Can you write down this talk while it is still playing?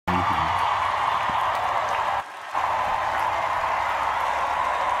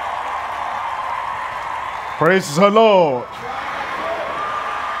Praise the Lord.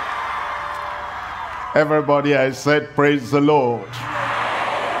 Everybody, I said, praise the Lord.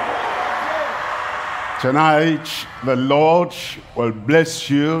 Tonight, the Lord will bless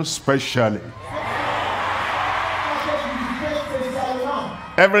you specially.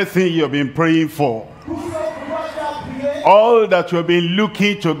 Everything you've been praying for, all that you've been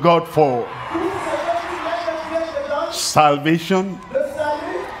looking to God for, salvation,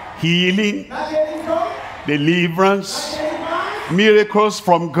 healing, deliverance, miracles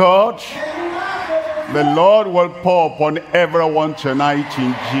from God, the Lord will pour upon everyone tonight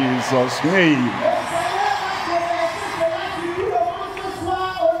in Jesus' name.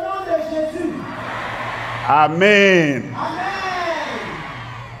 Amen.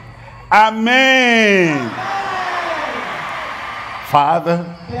 Amen.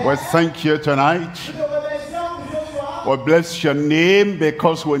 Father, we thank you tonight. We bless your name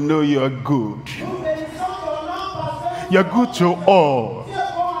because we know you are good. You're good to all,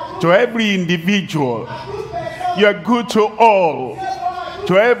 to every individual. You're good to all,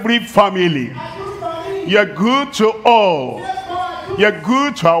 to every family. You're good to all. You're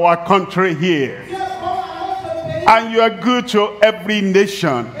good to our country here. And you're good to every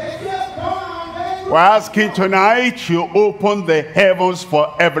nation. We're asking tonight you open the heavens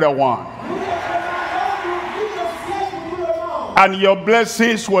for everyone. And your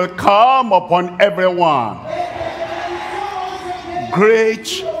blessings will come upon everyone.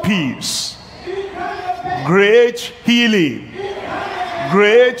 Great peace, great healing,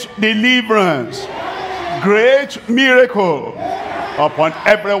 great deliverance, great miracle upon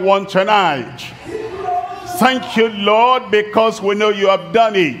everyone tonight. Thank you, Lord, because we know you have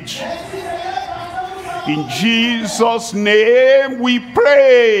done it. In Jesus' name we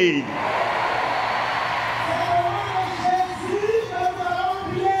pray.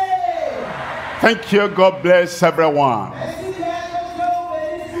 Thank you. God bless everyone.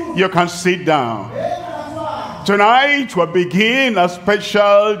 You can sit down. Tonight we'll begin a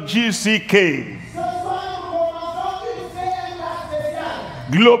special GCK,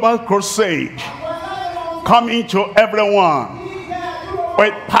 Global Crusade, coming to everyone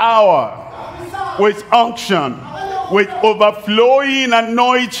with power, with unction, with overflowing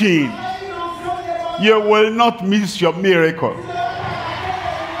anointing. You will not miss your miracle.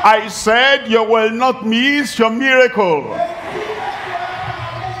 I said you will not miss your miracle.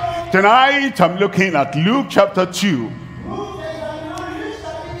 Tonight I'm looking at Luke chapter 2.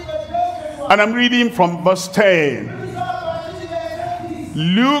 And I'm reading from verse 10.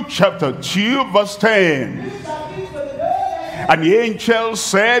 Luke chapter 2 verse 10. And the angel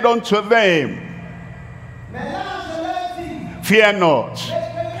said unto them, fear not,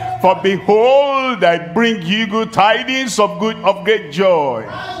 for behold, I bring you good tidings of great joy,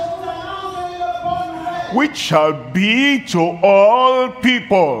 which shall be to all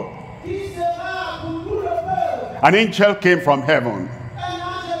people. An angel came from heaven,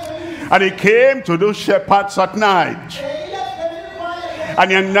 and he came to those shepherds at night,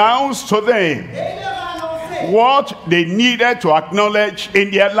 and he announced to them what they needed to acknowledge in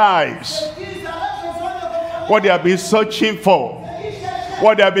their lives, what they have been searching for,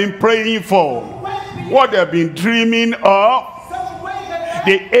 what they have been praying for, what they have been dreaming of.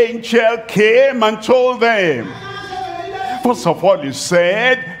 The angel came and told them. First of all, he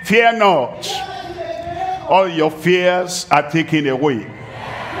said, fear not. All your fears are taken away.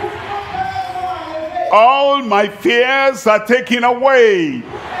 All my fears are taken away.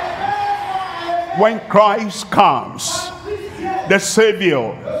 When Christ comes, the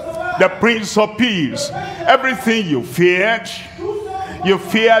Savior, the Prince of Peace, everything you feared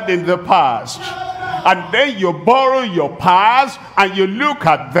in the past, and then you borrow your past and you look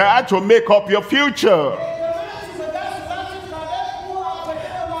at that to make up your future.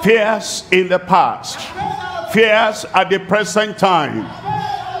 Fears in the past, fears at the present time,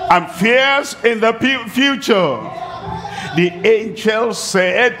 and fears in the future. The angel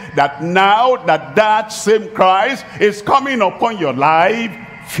said that now that same Christ is coming upon your life,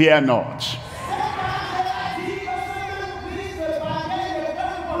 fear not.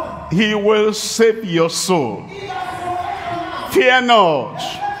 He will save your soul. Fear not.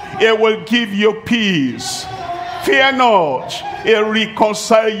 It will give you peace. Fear not. It will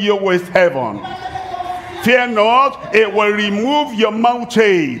reconcile you with heaven. Fear not. It will remove your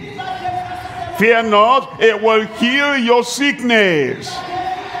mountain. Fear not. It will heal your sickness.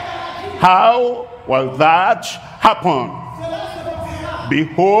 How will that happen?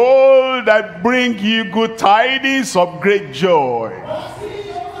 Behold, I bring you good tidings of great joy,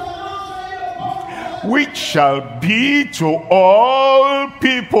 which shall be to all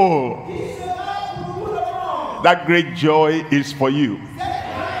people. That great joy is for you.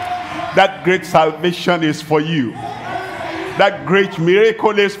 That great salvation is for you. That great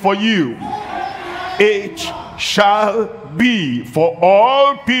miracle is for you. It shall be for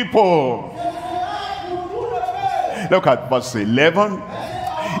all people. Look at verse 11.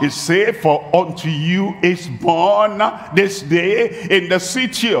 It says, for unto you is born this day in the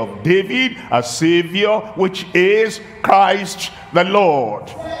city of David a Savior, which is Christ the Lord.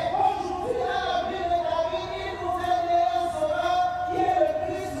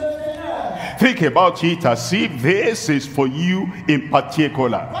 Think about it as if this is for you in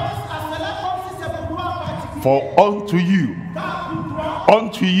particular. For unto you,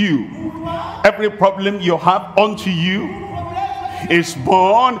 every problem you have, unto you is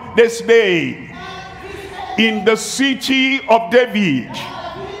born this day in the city of David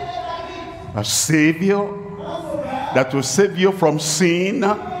a Savior that will save you from sin,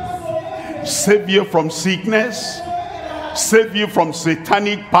 save you from sickness, save you from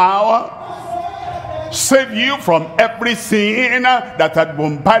satanic power, save you from everything that had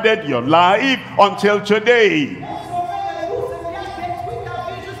bombarded your life until today.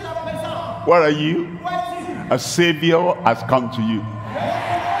 Where are you? A Savior has come to you.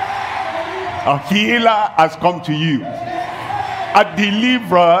 A healer has come to you. A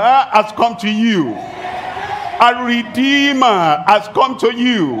deliverer has come to you. A redeemer has come to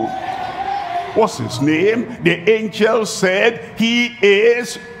you. What's his name? The angel said he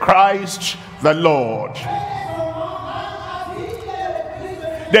is Christ the Lord.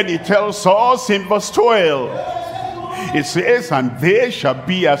 Then he tells us in verse 12, it says, and there shall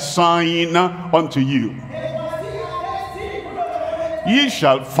be a sign unto you. Ye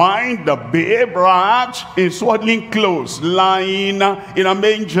shall find the babe wrapped in swaddling clothes, lying in a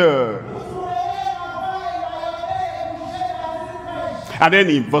manger. And then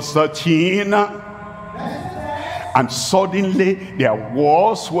in verse 13, and suddenly there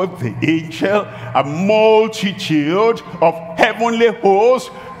was with the angel a multitude of heavenly hosts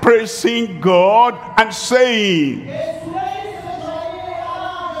praising God and saying,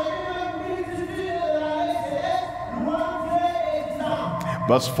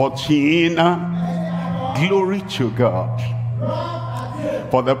 verse 14, glory to God.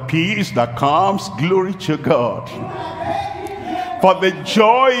 For the peace that comes, glory to God. For the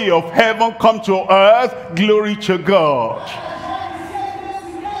joy of heaven come to earth, glory to God.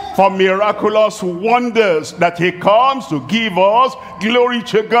 For miraculous wonders that he comes to give us, glory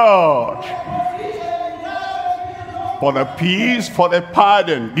to God. For the peace, for the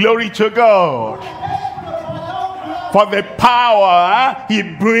pardon, glory to God. For the power he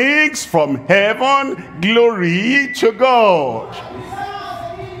brings from heaven, glory to God.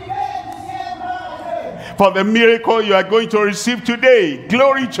 For the miracle you are going to receive today,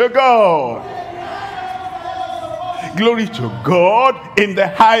 glory to God. Glory to God in the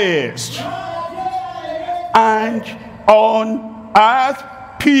highest. And on earth,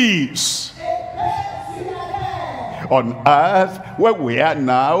 peace. On earth, where we are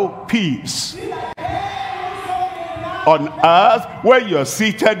now, peace. On earth, where you're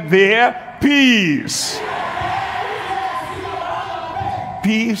seated there, peace.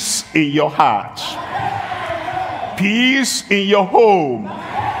 Peace in your heart. Peace in your home.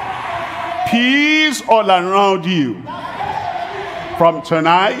 Peace all around you. From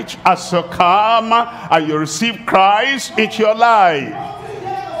tonight, as you come and you receive Christ into your life,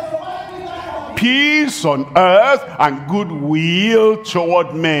 peace on earth and goodwill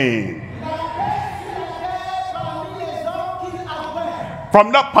toward men.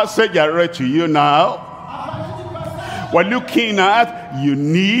 From that passage I read to you now, we're looking at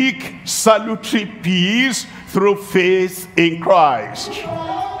unique, salutary peace through faith in Christ.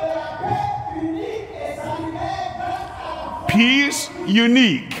 Peace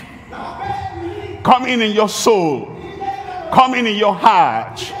unique, coming in your soul, coming in your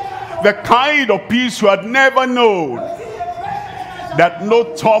heart, the kind of peace you had never known, that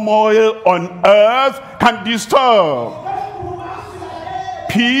no turmoil on earth can disturb.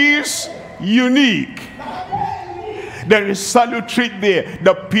 Peace unique. There is salutary there,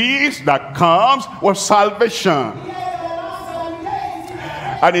 the peace that comes with salvation,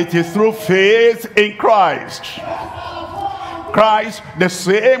 and it is through faith in Christ. Christ, the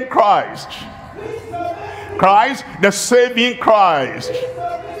same Christ. Christ, the saving Christ.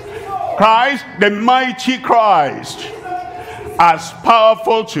 Christ, the mighty Christ. As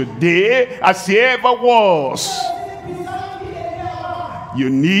powerful today as he ever was.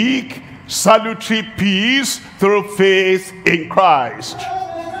 Unique, salutary peace through faith in Christ.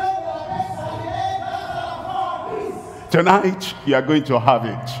 Tonight, you are going to have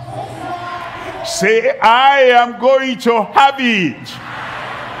it. Say, I am going to have it.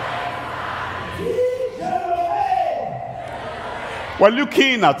 We're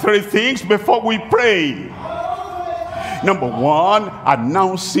looking at three things before we pray. Number one,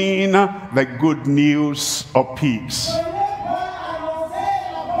 announcing the good news of peace.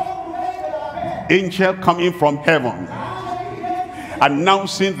 Angel coming from heaven,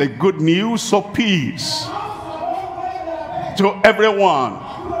 announcing the good news of peace to everyone,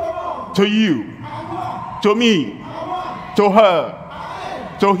 to you, to me, to her,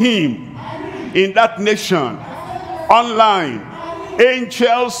 to him, in that nation, online.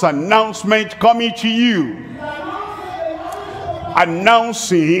 Angels' announcement coming to you,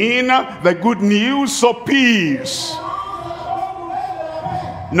 announcing the good news of peace.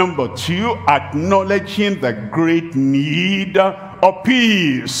 Number two, acknowledging the great need of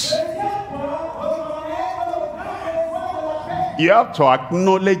peace. You have to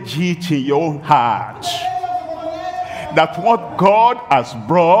acknowledge it in your own heart, that what God has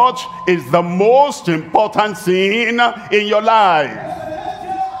brought is the most important thing in your life.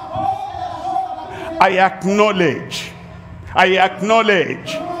 I acknowledge, I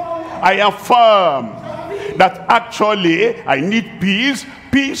affirm that actually I need peace,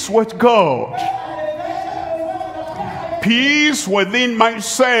 peace with God, peace within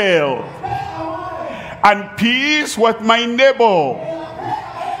myself, and peace with my neighbor.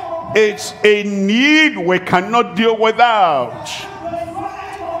 It's a need we cannot deal without.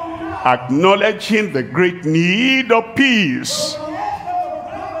 Acknowledging the great need of peace.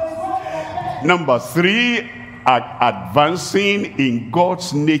 Number three, advancing in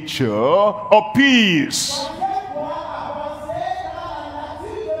God's nature of peace.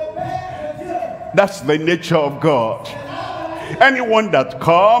 That's the nature of God. Anyone that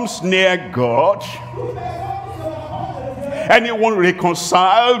comes near God, anyone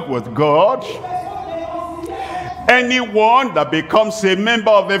reconciled with God, anyone that becomes a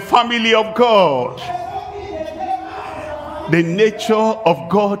member of the family of God, the nature of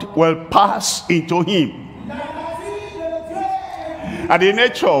God will pass into him. And the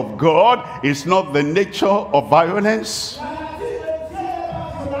nature of God is not the nature of violence.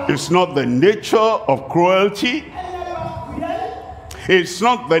 It's not the nature of cruelty. It's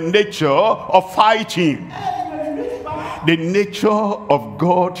not the nature of fighting. The nature of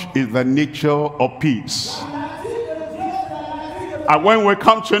God is the nature of peace. And when we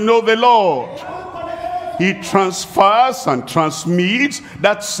come to know the Lord, he transfers and transmits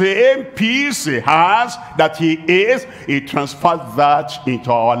that same peace he has, that he is, he transfers that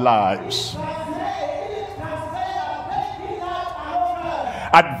into our lives.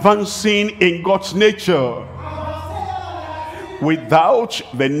 Advancing in God's nature. Without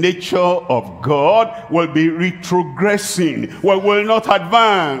the nature of God, we'll be retrogressing. We will not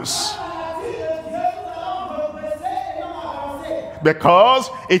advance. Because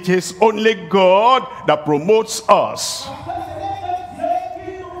it is only God that promotes us,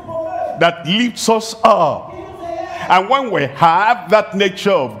 that lifts us up. And when we have that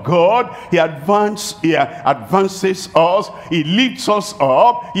nature of God, he advances us, he lifts us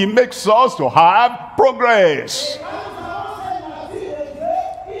up, he makes us to have progress.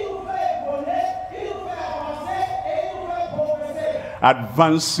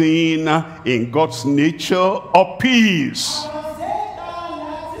 Advancing in God's nature of peace.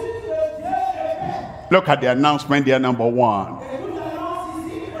 Look at the announcement there, number one.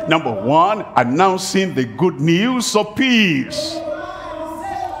 Number one, announcing the good news of peace.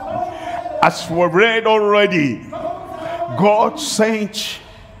 As we read already, God sent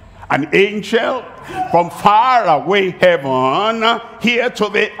an angel from far away heaven here to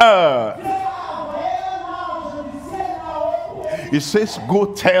the earth. He says,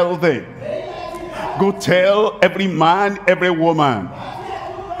 go tell them. Go tell every man, every woman.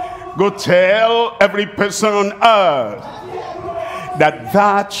 Go tell every person on earth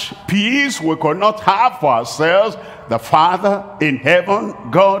that peace we could not have for ourselves. The Father in heaven,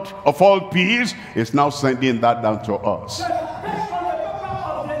 God of all peace, is now sending that down to us.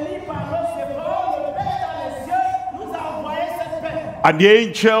 And the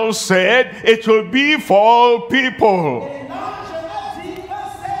angel said, it will be for all people.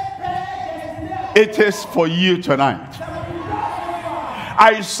 It is for you tonight.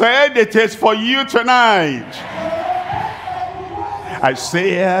 I said it is for you tonight.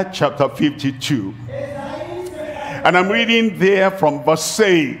 Isaiah chapter 52. And I'm reading there from verse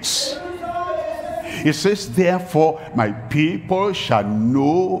 6. It says, therefore my people shall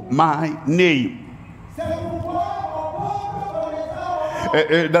know my name.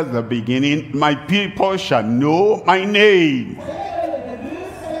 That's the beginning. My people shall know my name.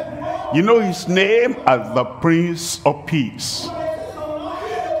 You know his name as the Prince of Peace.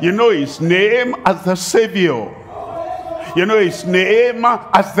 You know his name as the Savior. You know his name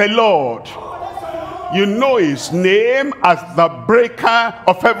as the Lord. You know his name as the breaker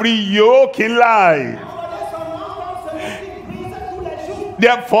of every yoke in life.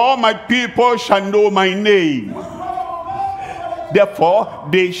 Therefore my people shall know my name. Therefore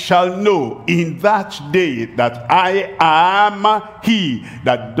they shall know in that day that I am he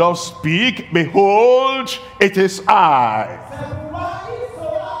that does speak. Behold, it is I.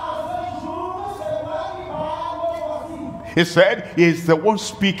 He said he is the one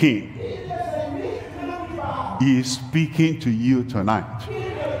speaking. He is speaking to you tonight.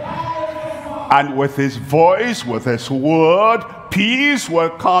 And with his voice, with his word, peace will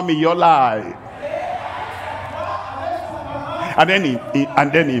come in your life. And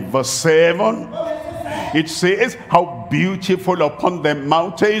then in verse 7, it says, how beautiful upon the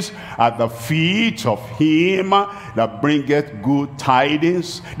mountains are the feet of him that bringeth good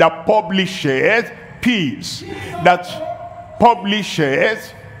tidings, that publisheth peace, that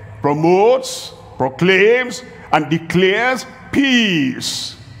publisheth, promotes, proclaims, and declares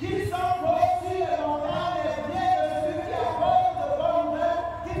peace.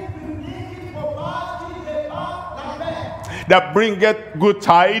 That bringeth good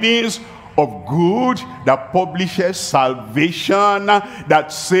tidings of good, that publishes salvation,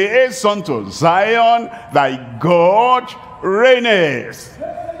 that says unto Zion, thy God reigneth.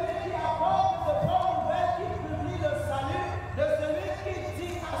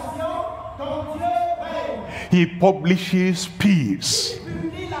 He publishes peace.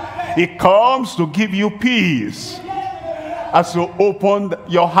 He comes to give you peace as you open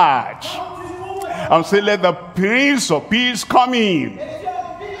your heart and say, let the Prince of Peace come in.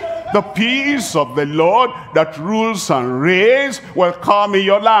 The peace of the Lord that rules and reigns will come in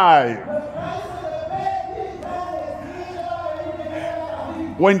your life.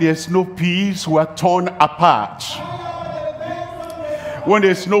 When there's no peace, we're torn apart. When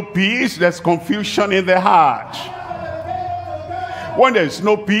there's no peace, there's confusion in the heart. When there's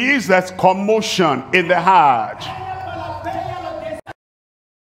no peace, there's commotion in the heart.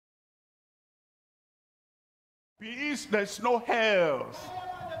 Peace, there's no health.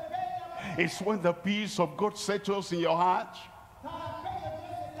 It's when the peace of God settles in your heart.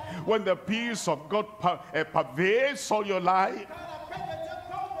 When the peace of God pervades all your life.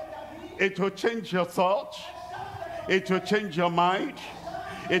 It will change your thoughts. It will change your mind.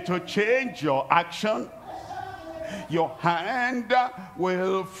 It will change your action. Your hand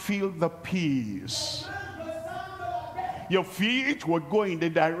will feel the peace. Your feet will go in the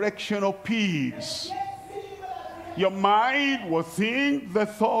direction of peace. Your mind will think the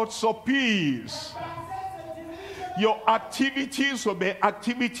thoughts of peace. Your activities will be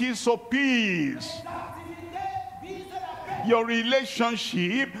activities of peace. Your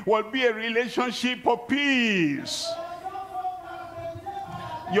relationship will be a relationship of peace.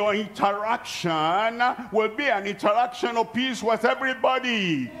 Your interaction will be an interaction of peace with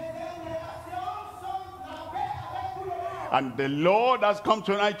everybody. And the Lord has come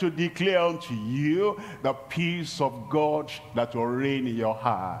tonight to declare unto you the peace of God that will reign in your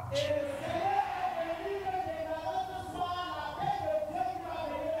heart.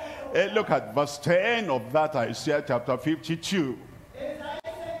 Look at verse 10 of that Isaiah chapter 52.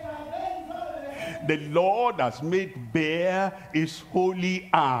 The Lord has made bare his holy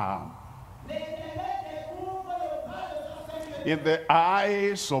arm in the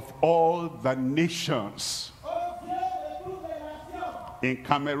eyes of all the nations. In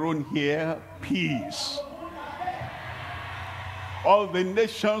Cameroon here, peace. All the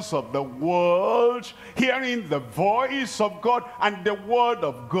nations of the world hearing the voice of God and the word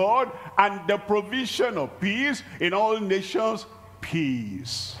of God and the provision of peace in all nations,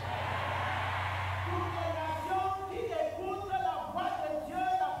 peace.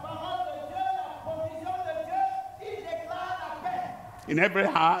 In every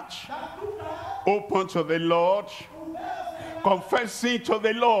heart, open to the Lord, confessing to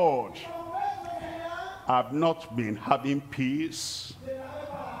the Lord, I've not been having peace.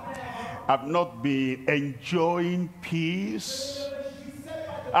 I've not been enjoying peace.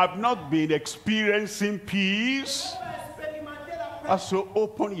 I've not been experiencing peace. As you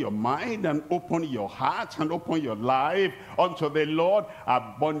open your mind and open your heart and open your life unto the Lord,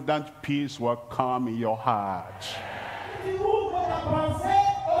 abundant peace will come in your heart.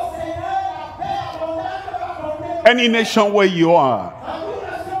 Any nation where you are,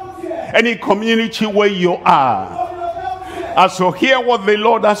 any community where you are, as you hear what the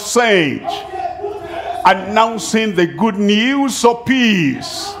Lord has said, announcing the good news of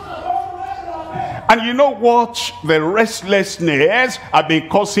peace, And you know what the restlessness have been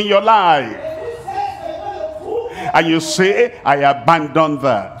causing your life. And you say, I abandon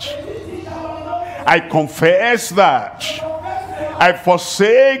that. I confess that. I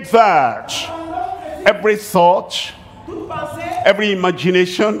forsake that. Every thought, every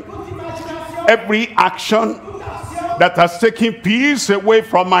imagination, every action that has taken peace away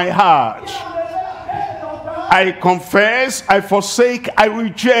from my heart. I confess, I forsake, I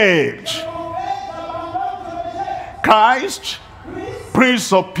reject. Christ,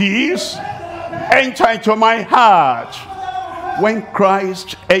 Prince of Peace, enter into my heart. When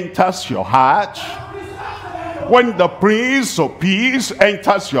Christ enters your heart, when the Prince of Peace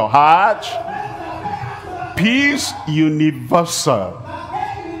enters your heart, peace universal,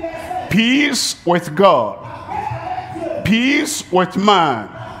 peace with God, peace with man,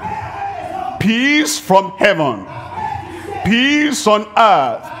 peace from heaven, peace on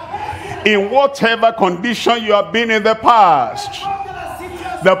earth. In whatever condition you have been in the past,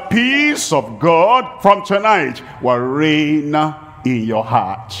 the peace of God from tonight will reign in your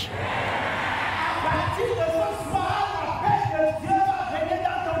heart.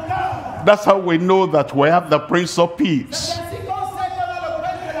 That's how we know that we have the Prince of Peace.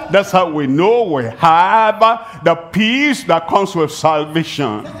 That's how we know we have the peace that comes with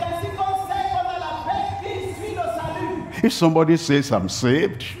salvation. If somebody says, I'm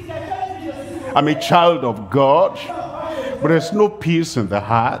saved, I'm a child of God, but there's no peace in the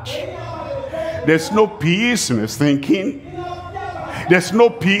heart, there's no peace in his thinking, there's no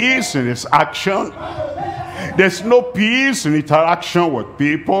peace in his action, there's no peace in interaction with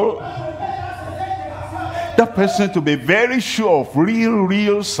people, that person, to be very sure of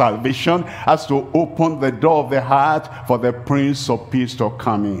real salvation, has to open the door of the heart for the Prince of Peace to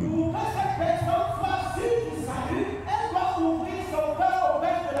come in.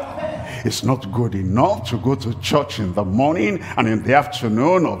 It's not good enough to go to church in the morning and in the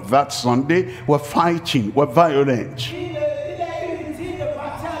afternoon of that Sunday we're fighting, we're violent.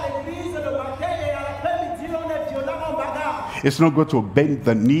 It's not good to bend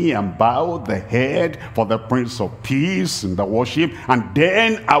the knee and bow the head for the Prince of Peace in the worship, and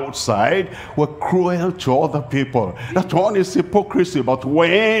then outside we're cruel to other people. That one is hypocrisy. But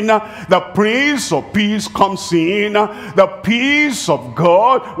when the Prince of Peace comes in, the peace of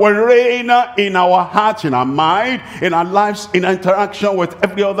God will reign in our heart, in our mind, in our lives, in our interaction with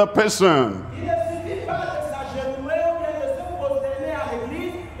every other person.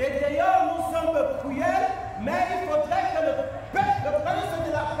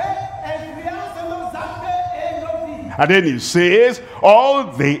 And then he says, all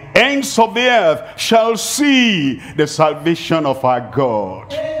the ends of the earth shall see the salvation of our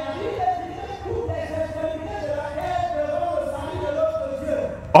God.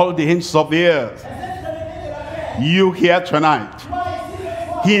 All the ends of the earth. You here tonight.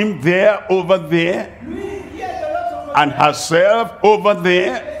 Him there, over there. And herself over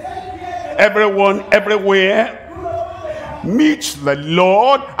there. Everyone, everywhere. Meet the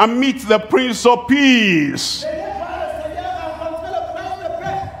Lord and meet the Prince of Peace.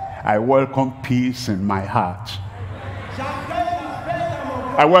 I welcome peace in my heart.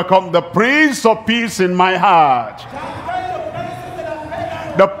 I welcome the Prince of Peace in my heart.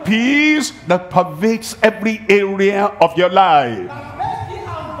 The peace that pervades every area of your life.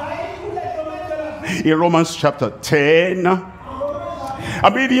 In Romans chapter 10,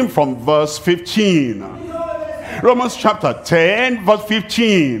 I'm reading from verse 15. Romans chapter 10, verse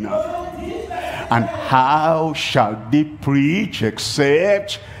 15. And how shall they preach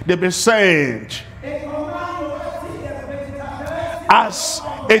except they be sent? As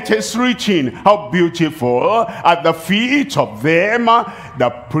it is written, how beautiful are the feet of them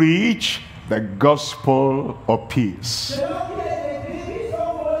that preach the gospel of peace.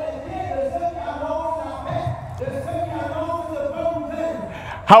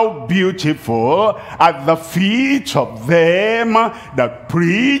 How beautiful are the feet of them that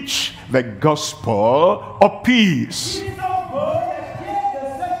preach the gospel of peace.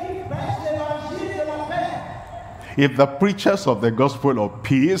 If the preachers of the gospel of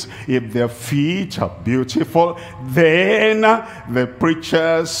peace, if their feet are beautiful, then the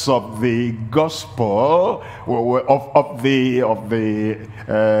preachers of the gospel, of the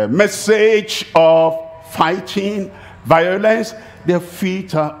message of fighting, violence, their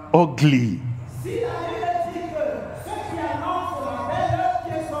feet are ugly.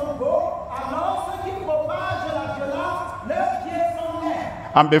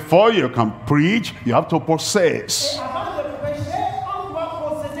 And before you can preach, you have to possess.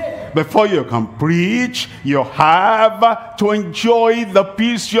 Before you can preach, you have to enjoy the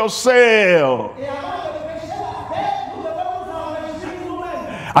peace yourself.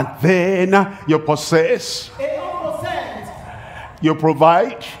 And then you possess, you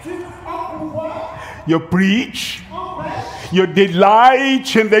provide, you preach, you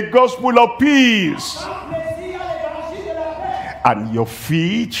delight in the gospel of peace. And your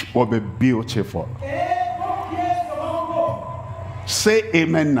feet will be beautiful. Say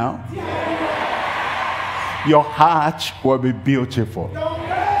amen now. Your heart will be beautiful.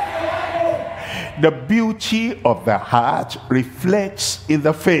 The beauty of the heart reflects in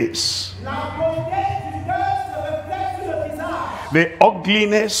the face. The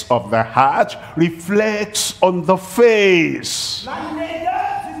ugliness of the heart reflects on the face.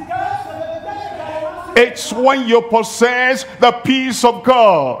 It's when you possess the peace of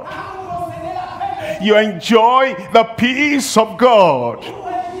God, you enjoy the peace of God.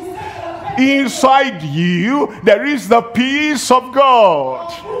 Inside you, there is the peace of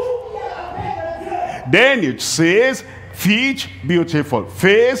God. Then it says, feet beautiful,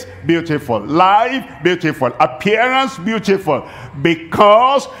 face beautiful, life beautiful, appearance beautiful,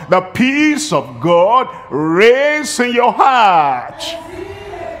 because the peace of God reigns in your heart.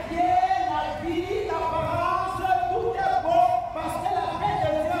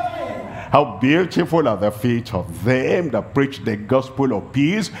 How beautiful are the feet of them that preach the gospel of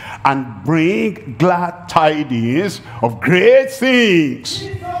peace and bring glad tidings of great things.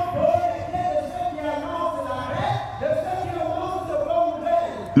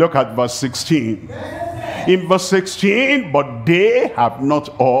 Look at verse 16. In verse 16, but they have not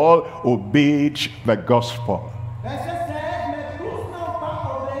all obeyed the gospel.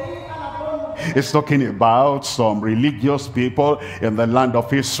 It's talking about some religious people in the land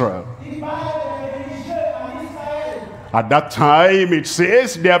of Israel. At that time, it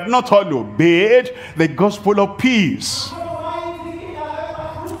says, they have not all obeyed the gospel of peace.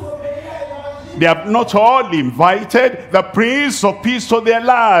 They have not all invited the Prince of Peace to their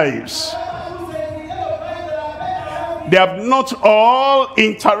lives. They have not all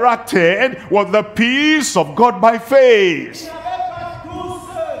interacted with the peace of God by faith.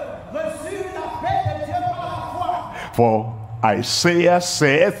 For Isaiah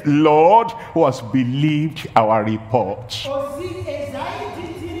saith, Lord, who has believed our report?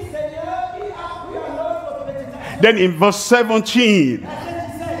 Then in verse 17,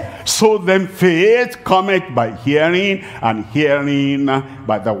 so then faith cometh by hearing, and hearing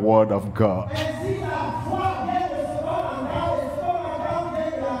by the word of God.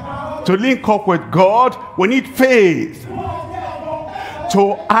 To link up with God, we need faith.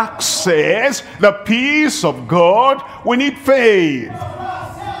 To access the peace of God, we need faith.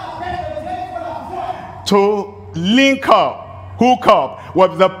 To link up, hook up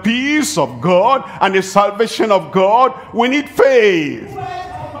with the peace of God and the salvation of God, we need faith.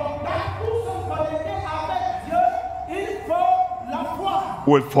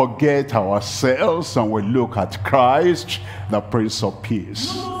 We forget ourselves and we look at Christ, the Prince of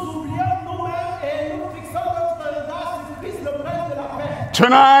Peace.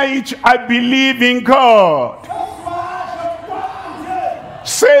 Tonight, I believe in God.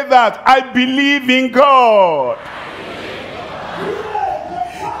 Say that, I believe in God.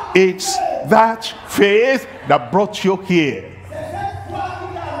 It's that faith that brought you here.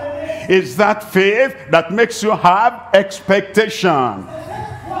 It's that faith that makes you have expectation.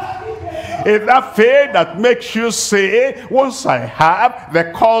 It's that faith that makes you say, once I have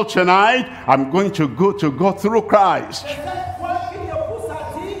the call tonight, I'm going to go through Christ.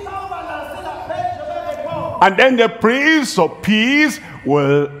 And then the Prince of Peace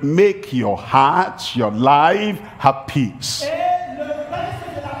will make your heart, your life, have peace.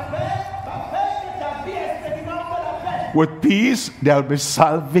 With peace, there'll be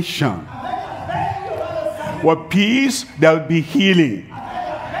salvation. With peace, there'll be healing.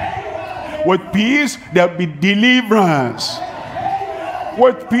 With peace, there'll be deliverance.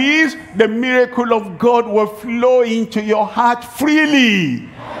 With peace, the miracle of God will flow into your heart freely.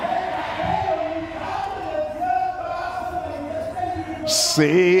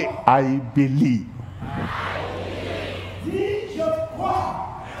 Say, I believe.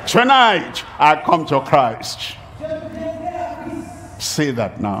 Tonight, I come to Christ. Say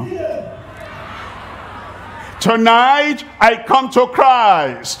that now. Tonight, I come to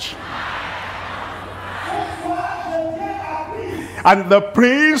Christ. And the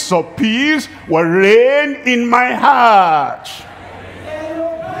Prince of Peace will reign in my heart.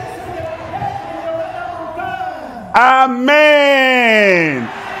 Amen.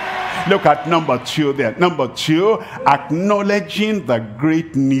 Look at number 2 there. Number 2, acknowledging the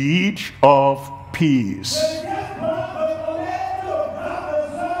great need of peace.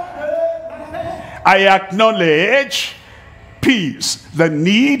 I acknowledge peace, the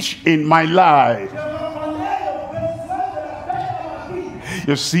need in my life.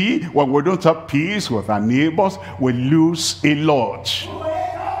 You see, when we don't have peace with our neighbors, we lose a lot.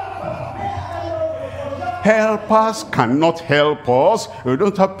 Helpers cannot help us if we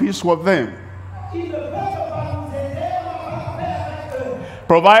don't have peace with them.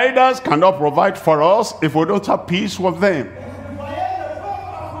 Providers cannot provide for us if we don't have peace with them.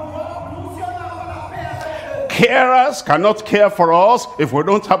 Carers cannot care for us if we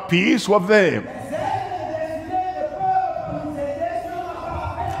don't have peace with them.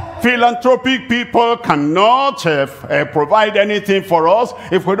 Philanthropic people cannot provide anything for us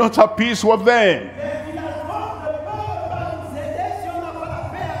if we don't have peace with them.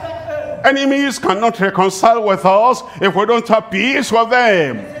 Enemies cannot reconcile with us if we don't have peace with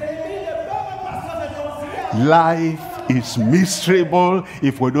them. Life is miserable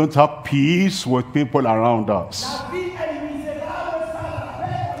if we don't have peace with people around us.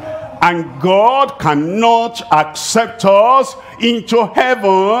 And God cannot accept us into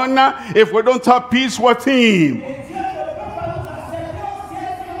heaven if we don't have peace with him.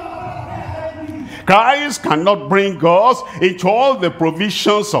 Christ cannot bring us into all the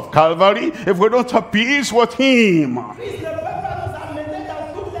provisions of Calvary if we don't have peace with him.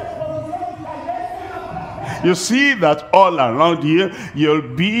 You see that all around you, you'll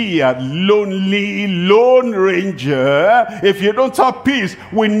be a lonely lone ranger if you don't have peace.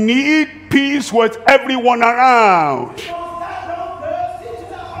 We need peace with everyone around.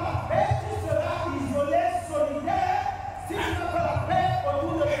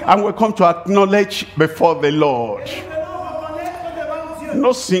 And we come to acknowledge before the Lord.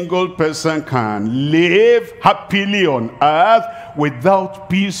 No single person can live happily on earth without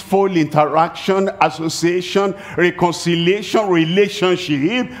peaceful interaction, association, reconciliation,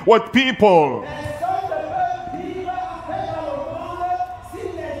 relationship with people.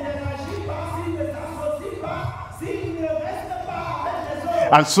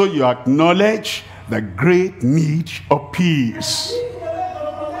 And so you acknowledge the great need of peace.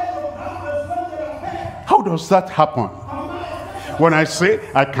 How does that happen? When I say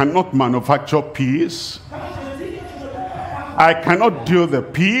I cannot manufacture peace, I cannot do the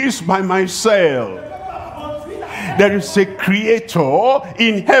peace by myself. There is a creator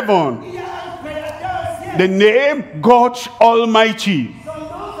in heaven. The name God Almighty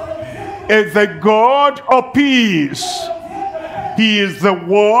is the God of peace. He is the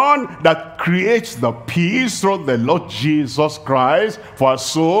one that creates the peace through the Lord Jesus Christ for our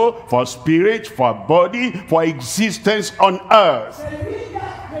soul, for our spirit, for our body, for our existence on earth.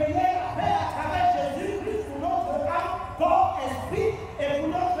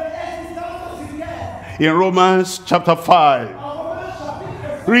 In Romans chapter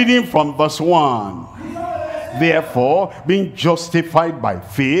 5, reading from verse 1. Therefore, being justified by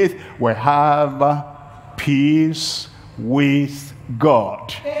faith, we have peace with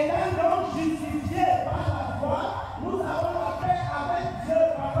God.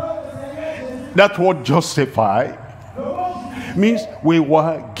 That word justify means we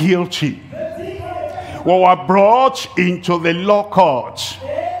were guilty. We were brought into the law court.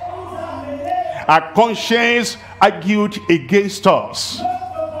 Our conscience argued against us.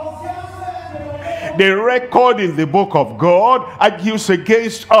 The record in the book of God argues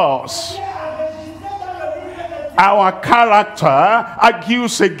against us. Our character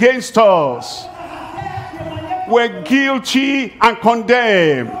argues against us. We're guilty and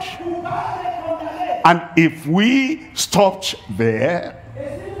condemned. And if we stopped there,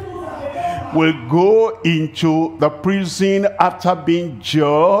 we'll go into the prison after being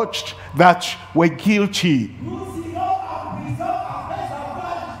judged that we're guilty.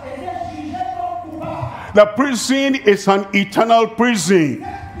 The prison is an eternal prison.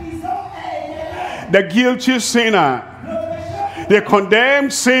 The guilty sinner, the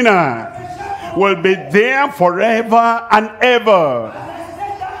condemned sinner, will be there forever and ever.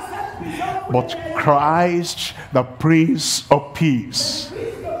 But Christ, the Prince of Peace,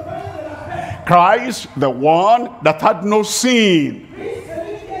 Christ, the one that had no sin,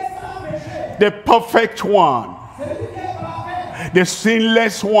 the perfect one, the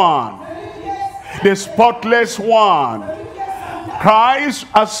sinless one, the spotless one, Christ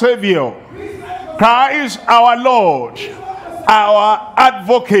our Savior, Christ our Lord, our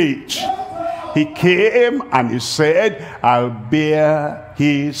advocate. He came and he said, I'll bear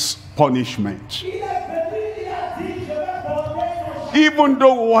his punishment. Even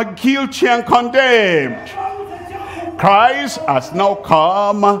though we were guilty and condemned, Christ has now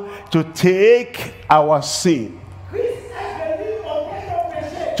come to take our sin,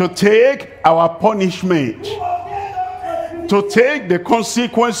 to take our punishment, to take the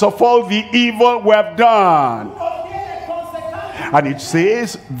consequence of all the evil we have done. And it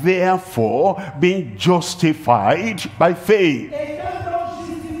says, therefore, being justified by faith.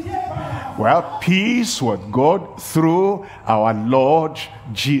 Well, peace with God through our Lord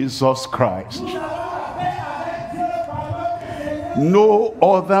Jesus Christ. No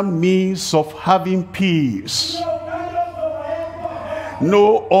other means of having peace,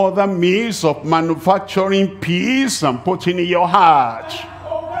 no other means of manufacturing peace and putting in your heart.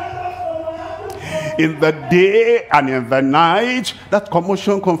 In the day and in the night, that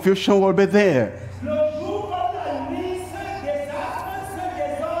commotion, confusion will be there.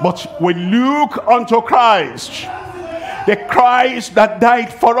 But we look unto Christ, the Christ that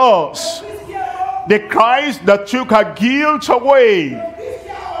died for us, the Christ that took our guilt away,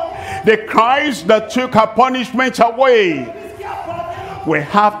 the Christ that took our punishment away. We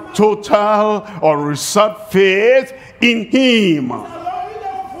have total or reserved faith in him.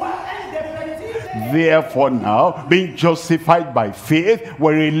 Therefore now, being justified by faith,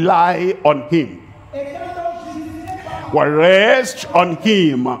 we rely on him. We rest on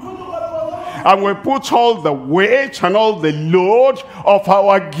him. And we put all the weight and all the load of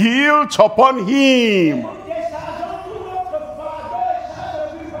our guilt upon him.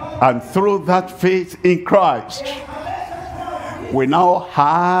 And through that faith in Christ, we now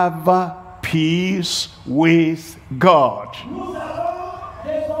have peace with God.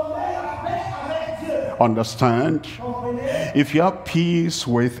 Understand? If you have peace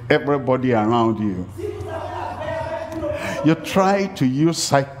with everybody around you, you try to use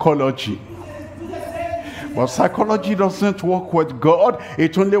psychology. But psychology doesn't work with God.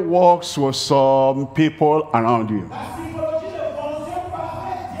 It only works with some people around you.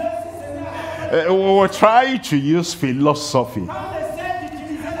 We try to use philosophy.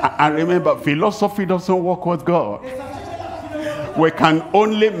 And remember, philosophy doesn't work with God. We can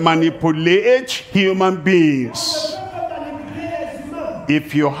only manipulate human beings.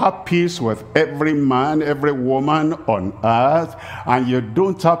 If you have peace with every man, every woman on earth, and you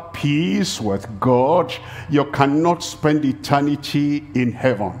don't have peace with God, you cannot spend eternity in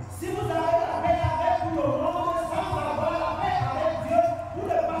heaven.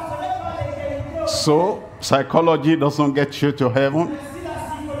 So, psychology doesn't get you to heaven.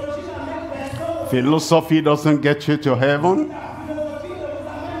 Philosophy doesn't get you to heaven.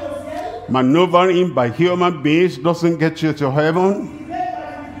 Maneuvering by human beings doesn't get you to heaven.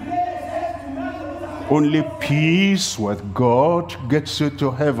 Only peace with God gets you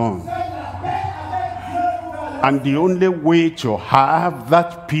to heaven. And the only way to have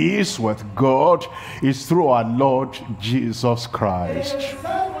that peace with God is through our Lord Jesus Christ.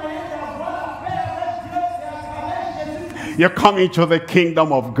 You come into the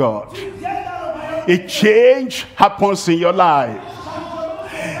kingdom of God. A change happens in your life.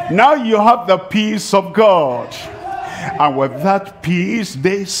 Now you have the peace of God. And with that peace,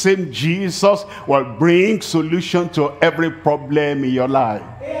 this same Jesus will bring solution to every problem in your life.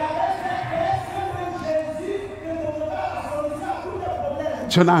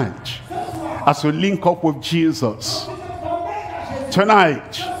 Tonight, as we link up with Jesus,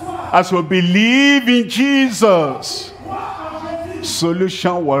 tonight, as we believe in Jesus,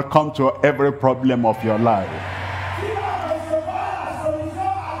 solution will come to every problem of your life.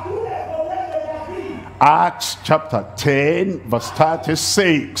 Acts chapter 10 verse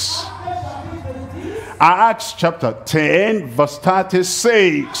 36. Acts chapter 10 verse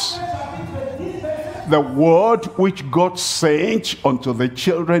 36. The word which God sent unto the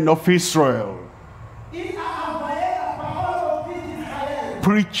children of Israel,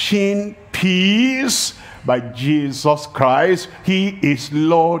 preaching peace by Jesus Christ. He is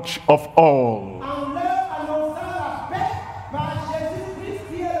Lord of all.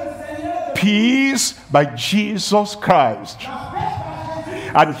 Peace by Jesus Christ.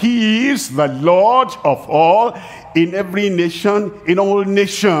 And he is the Lord of all, in every nation, in all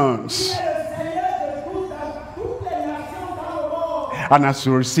nations. And as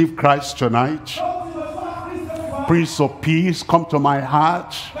you receive Christ tonight, Prince of Peace, come to my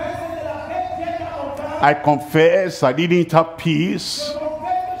heart. I confess I didn't have peace,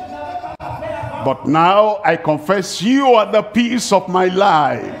 but now I confess you are the peace of my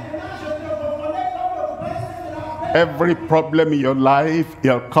life. Every problem in your life,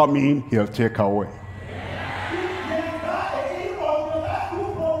 he'll come in, he'll take away.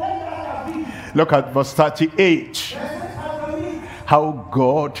 Look at verse 38. how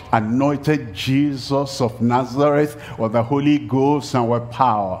God anointed Jesus of Nazareth with the Holy Ghost and with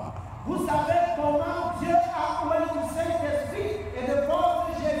power. Vous savez comment Dieu a envoyé le Saint-Esprit et de force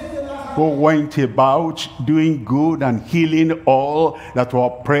de Jésus de Nazareth. Who went about doing good and healing all that were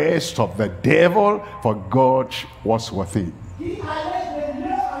oppressed of the devil, for God was with him. Qui allait de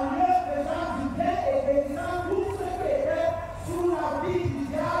lieu en lieu faisant du bien et bénissant tous ceux qui étaient sous la vie du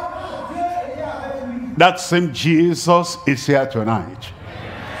diable, car Dieu était avec lui. That same Jesus is here tonight.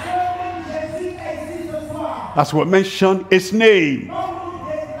 Ce même Jésus existe ce soir. As we mention his name, Comme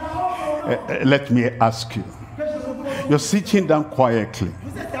nous déclarons let me ask you. que je vous pose. You're sitting down quietly.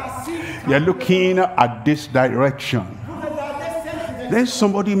 Vous êtes assis. You're looking at this direction. Vous regardez cette direction. Then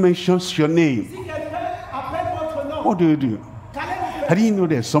somebody mentions your name. Si quelqu'un appelle votre nom, What do you do? qu'allez-vous faire? I didn't know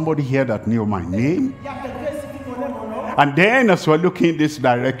there's somebody here that knew my name. Il y a quelqu'un ici qui connaît mon nom. And then as we're looking in this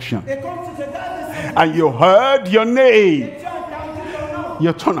direction, Et comme tu regardes cette and you heard your name, tu as entendu ton nom.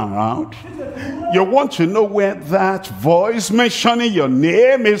 you turn around. You want to know where that voice mentioning your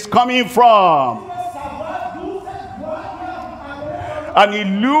name is coming from. And he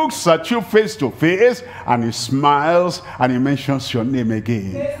looks at you face to face, and he smiles, and he mentions your name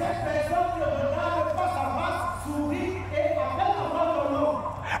again.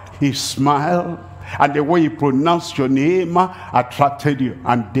 He smiled, and the way he pronounced your name attracted you.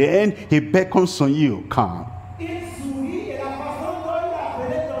 And then he beckons on you, come.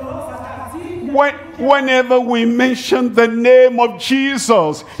 Whenever we mention the name of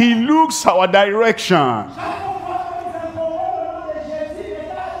Jesus, he looks our direction.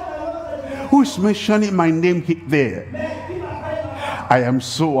 Who is mentioning my name there? I am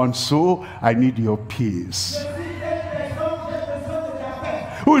so and so, I need your peace.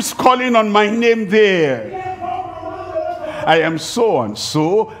 Who is calling on my name there? I am so and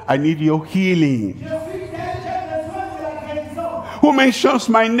so, I need your healing. Who mentions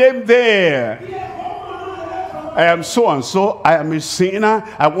my name there? I am so and so, I am a sinner,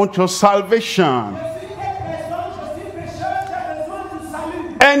 I want your salvation.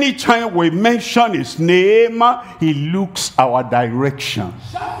 Anytime we mention his name, he looks our direction.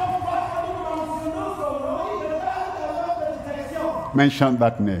 Mention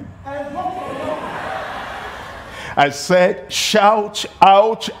that name. I said, shout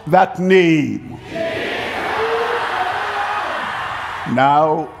out that name.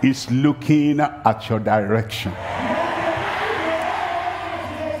 Now he's looking at your direction.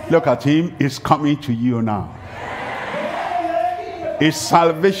 Look at him, he's coming to you now. His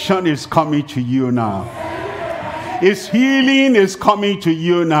salvation is coming to you now. His healing is coming to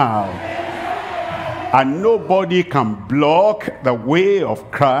you now. And nobody can block the way of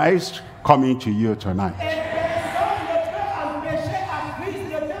Christ coming to you tonight.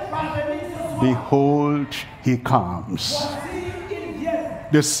 Behold, he comes.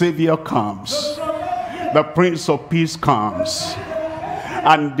 The Savior comes. The Prince of Peace comes.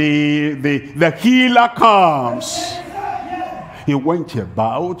 And the healer comes. He went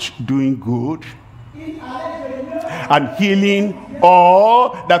about doing good and healing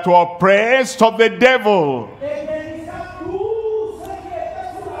all that were oppressed of the devil.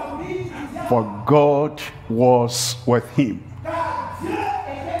 For God was with him.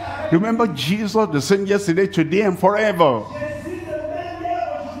 Remember Jesus, the same yesterday, today, and forever.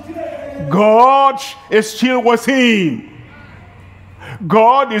 God is still with him.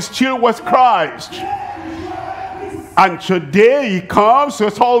 God is still with Christ. And today he comes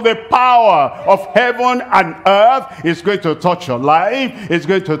with all the power of heaven and earth. He's going to touch your life. He's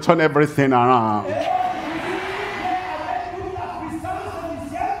going to turn everything around.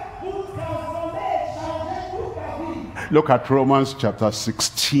 Look at Romans chapter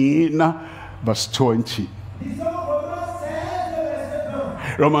 16, verse 20.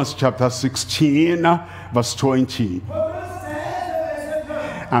 Romans chapter 16, verse 20.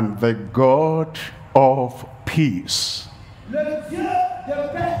 And the God of peace.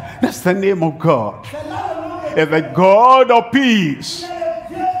 That's the name of God. Is the God of peace.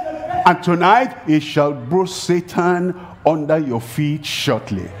 And tonight he shall bruise Satan under your feet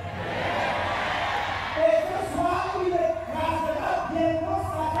shortly.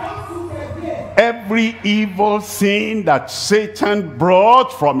 Every evil thing that Satan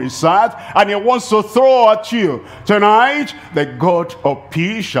brought from his heart and he wants to throw at you, tonight the God of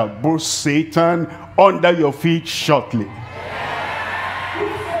peace shall bruise Satan under your feet shortly.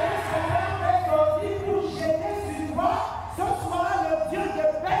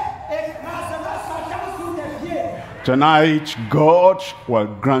 Tonight God will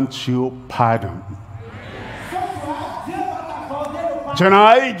grant you pardon.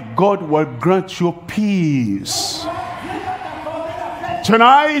 Tonight, God will grant you peace.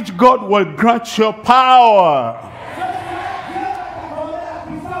 Tonight, God will grant you power.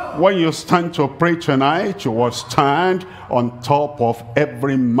 When you stand to pray tonight, you will stand on top of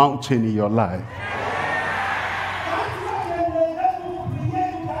every mountain in your life.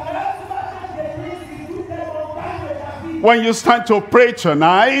 When you stand to pray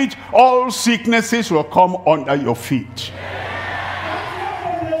tonight, all sicknesses will come under your feet.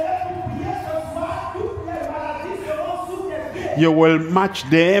 You will match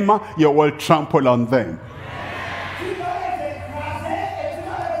them, you will trample on them.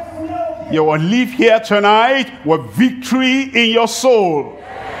 You will leave here tonight with victory in your soul.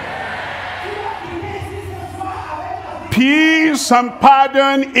 Peace and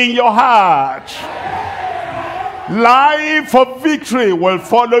pardon in your heart. Life of victory will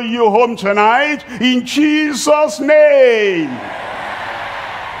follow you home tonight in Jesus' name.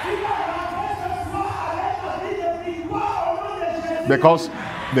 Because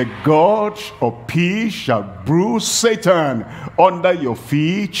the God of peace shall bruise Satan under your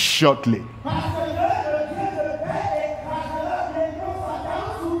feet shortly.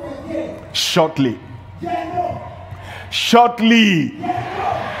 Shortly. Shortly.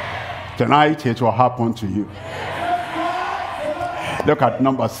 Tonight it will happen to you. Look at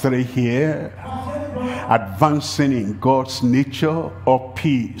number 3 here. Advancing in God's nature of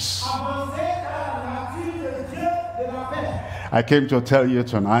peace. I came to tell you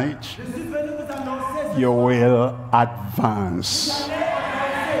tonight, you will advance.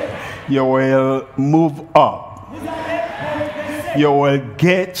 You will move up. You will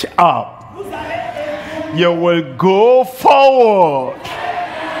get up. You will go forward.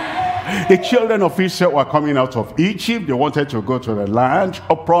 The children of Israel were coming out of Egypt. They wanted to go to the land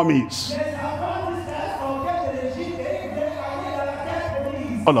of promise.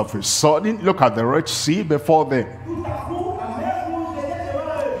 All of a sudden, look at the Red Sea before them.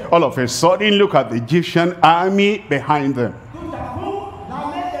 All of a sudden, look at the Egyptian army behind them.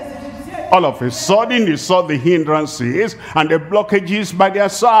 All of a sudden, they saw the hindrances and the blockages by their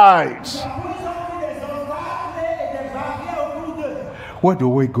sides. Where do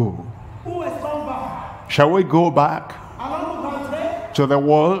we go? Shall we go back to the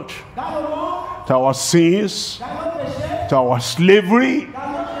world, to our sins, to our slavery?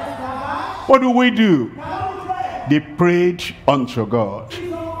 What do? They prayed unto God.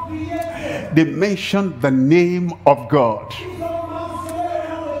 They mentioned the name of God.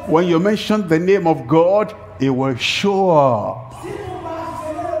 When you mention the name of God, it will show up.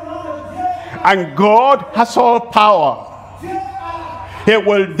 And God has all power. He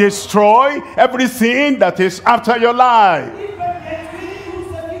will destroy everything that is after your life.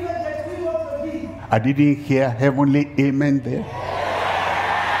 I didn't hear heavenly amen there.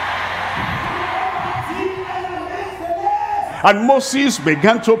 And Moses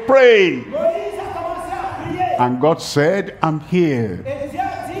began to pray. And God said, I'm here.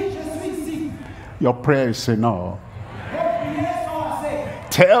 Your prayer is enough.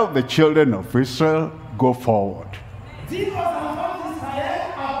 Tell the children of Israel, go forward.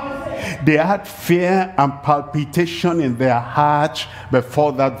 They had fear and palpitation in their heart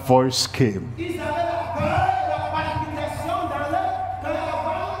before that voice came.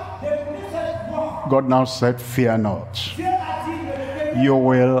 God now said, fear not. You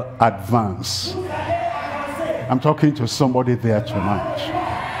will advance. I'm talking to somebody there tonight.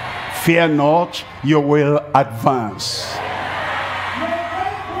 Fear not, you will advance.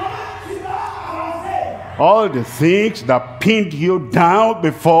 All the things that pinned you down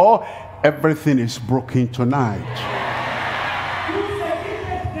before, everything is broken tonight.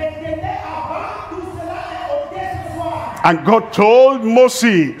 And God told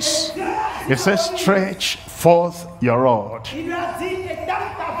Moses, he says, stretch forth your rod.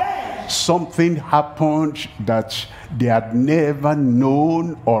 Something happened that they had never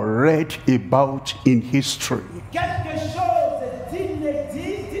known or read about in history.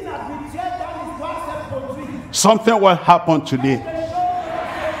 Something will happen today,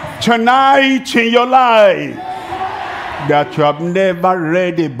 tonight in your life, that you have never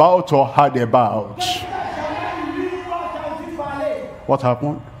read about or heard about. What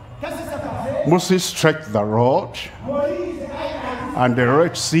happened? Moses stretched the rod, and the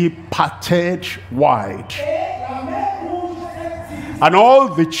Red Sea parted wide. And all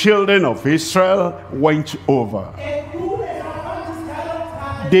the children of Israel went over.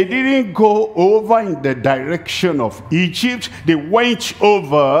 They didn't go over in the direction of Egypt. They went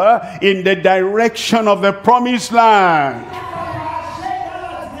over in the direction of the promised land.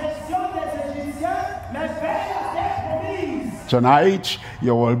 Tonight,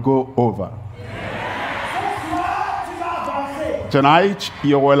 you will go over. Tonight,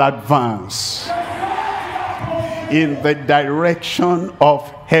 you will advance in the direction of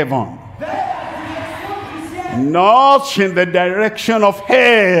heaven, not in the direction of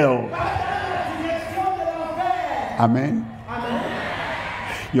hell. Amen.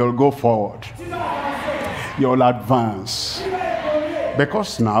 You'll go forward. You'll advance.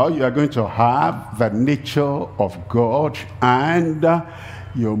 Because now you are going to have the nature of God, and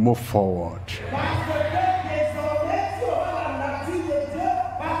you'll move forward.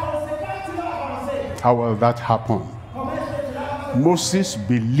 How will that happen? Moses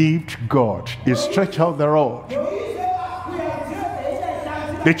believed God. He stretched out the rod.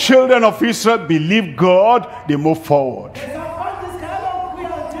 The children of Israel believed God. They moved forward.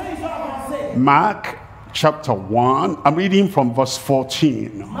 Mark chapter 1. I'm reading from verse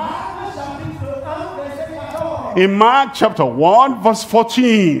 14. In Mark chapter 1 verse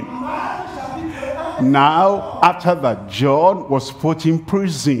 14. Now after that John was put in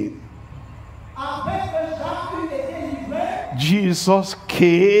prison, Jesus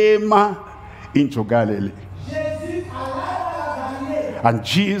came into Galilee. And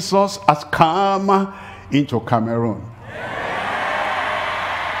Jesus has come into Cameroon.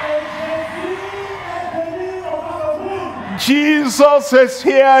 Jesus is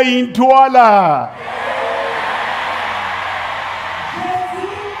here in Douala.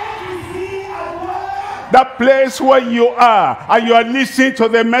 That place where you are and you are listening to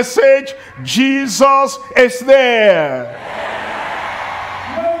the message, Jesus is there.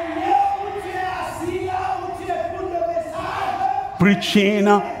 Preaching,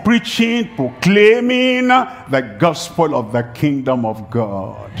 proclaiming the gospel of the kingdom of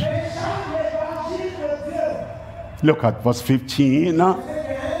God. Look at verse 15.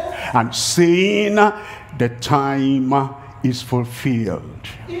 And saying, the time is fulfilled.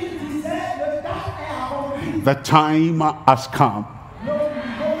 The time has come.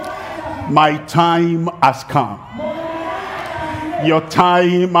 My time has come. Your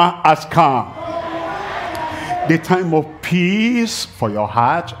time has come. The time of peace for your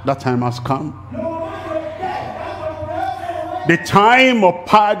heart, that time has come. The time of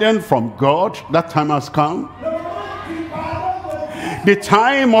pardon from God, that time has come. The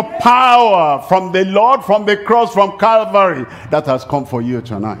time of power from the Lord, from the cross, from Calvary, that has come for you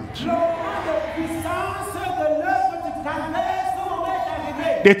tonight.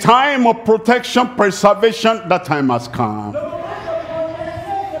 The time of protection, preservation, that time has come.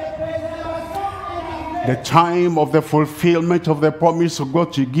 The time of the fulfillment of the promise of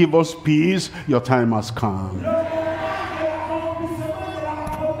God to give us peace, your time has come.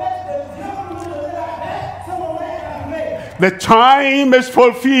 The time is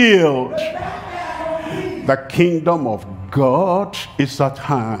fulfilled. The kingdom of God is at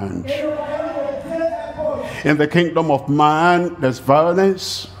hand. In the kingdom of man, there's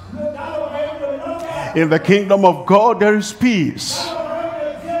violence. In the kingdom of God, there is peace.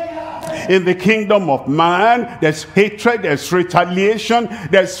 In the kingdom of man, there's hatred, there's retaliation,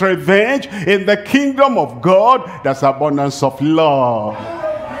 there's revenge. In the kingdom of God, there's abundance of love.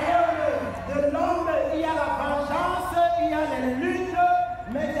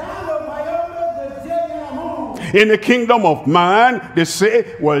 In the kingdom of man, they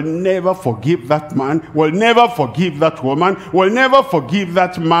say, we'll never forgive that man, we'll never forgive that woman, we'll never forgive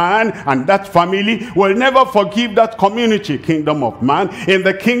that man and that family, we'll never forgive that community. Kingdom of man. In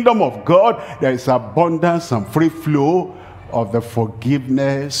the kingdom of God, there is abundance and free flow of the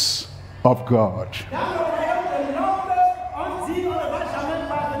forgiveness of God.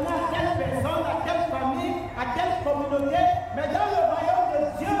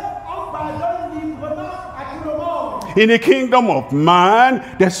 In the kingdom of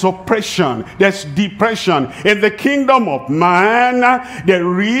man, there's oppression, there's depression. In the kingdom of man,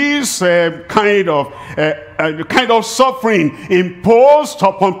 there is a kind of suffering imposed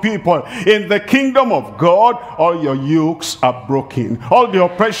upon people. In the kingdom of God, all your yokes are broken. All the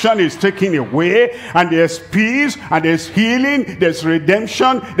oppression is taken away, and there's peace, and there's healing, there's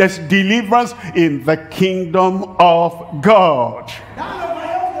redemption, there's deliverance in the kingdom of God.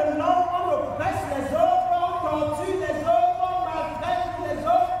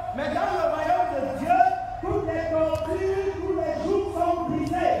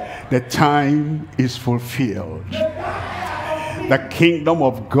 The time is fulfilled. The kingdom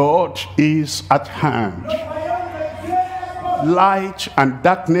of God is at hand. Light and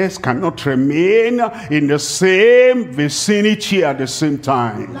darkness cannot remain in the same vicinity at the same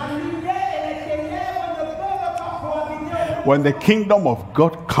time. When the kingdom of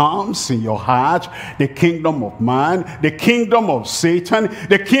God comes in your heart, the kingdom of man, the kingdom of Satan,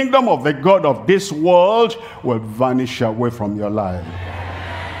 the kingdom of the God of this world will vanish away from your life.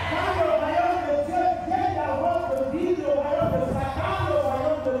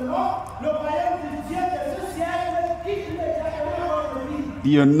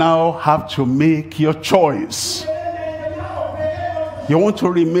 You now have to make your choice. You want to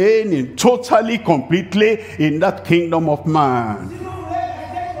remain totally, completely in that kingdom of man,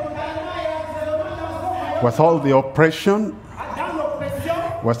 with all the oppression,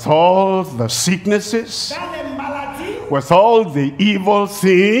 with all the sicknesses, with all the evil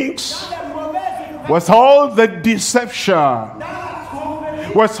things, with all the deception,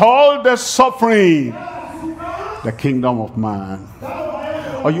 with all the suffering, the kingdom of man.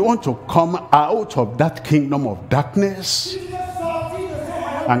 Or you want to come out of that kingdom of darkness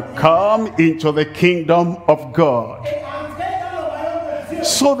and come into the kingdom of God,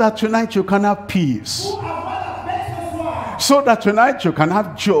 so that tonight you can have peace, so that tonight you can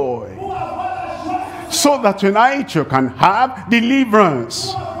have joy, so that tonight you can have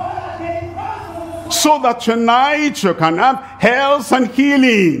deliverance, so that tonight you can have health and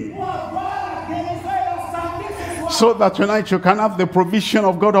healing, so that tonight you can have the provision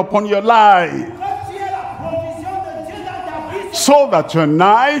of God upon your life, so that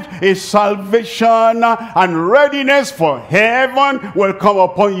tonight a salvation and readiness for heaven will come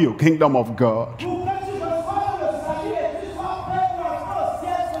upon you, kingdom of God.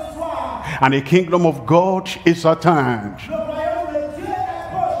 And the kingdom of God is at hand.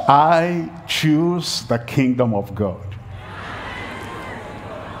 I choose the kingdom of God.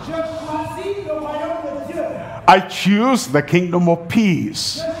 I choose the kingdom of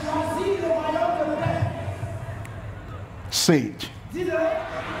peace. Say it.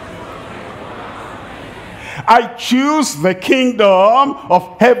 I choose the kingdom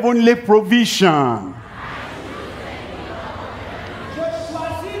of heavenly provision.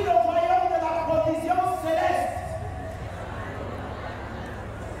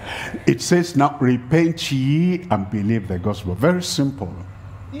 It says now, repent ye and believe the gospel. Very simple.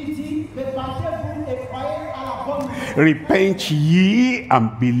 Repent ye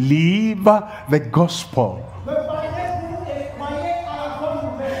and believe the gospel.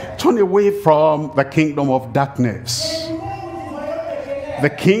 Turn away from the kingdom of darkness, the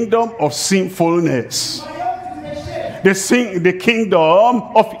kingdom of sinfulness, the kingdom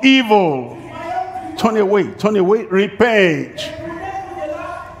of evil. Turn away, repent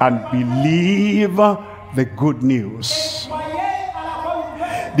and believe the good news.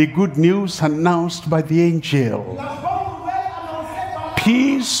 The good news announced by the angel.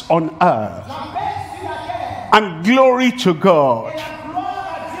 Peace on earth and glory to God.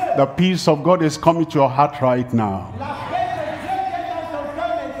 The peace of God is coming to your heart right now.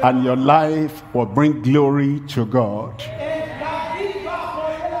 And your life will bring glory to God.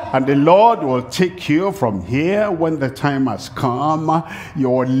 And the Lord will take you from here when the time has come. You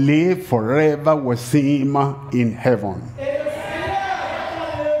will live forever with him in heaven.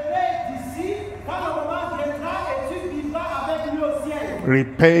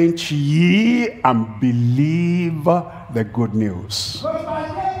 Repent ye and believe the good news.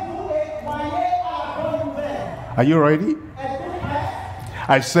 Are you ready?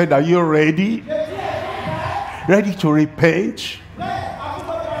 I said, are you ready? Ready to repent?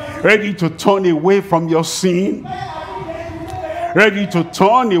 Ready to turn away from your sin? Ready to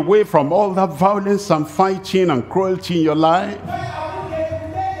turn away from all that violence and fighting and cruelty in your life?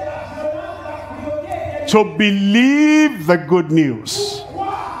 To believe the good news.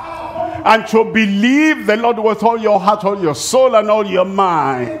 And to believe the Lord with all your heart, all your soul, and all your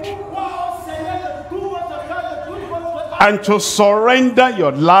mind. And to surrender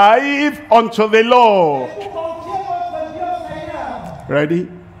your life unto the Lord. Ready?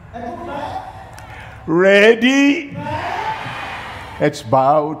 Ready? It's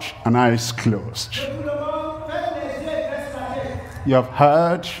bowed and eyes closed. You have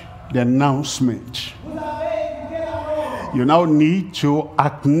heard the announcement. You now need to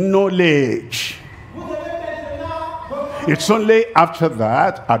acknowledge. It's only after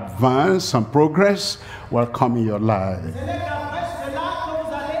that advance and progress will come in your life.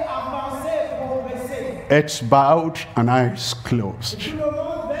 It's bowed and eyes closed.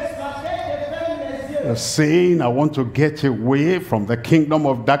 You're saying, I want to get away from the kingdom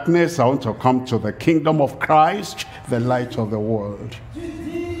of darkness. I want to come to the kingdom of Christ, the light of the world.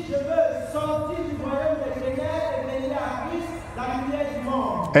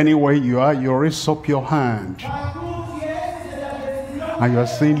 Anywhere you are, you raise up your hand. And you're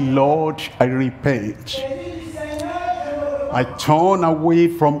saying, Lord, I repent. I turn away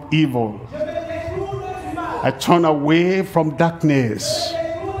from evil. I turn away from darkness.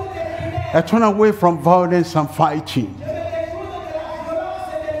 I turn away from violence and fighting.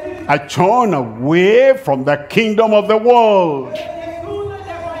 I turn away from the kingdom of the world.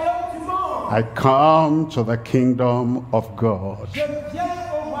 I come to the kingdom of God.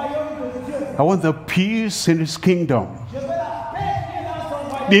 I want the peace in his kingdom.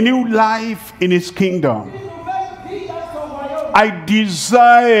 The new life in his kingdom. I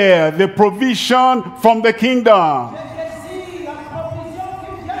desire the provision from the kingdom.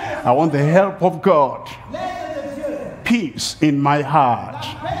 I want the help of God. Peace in my heart.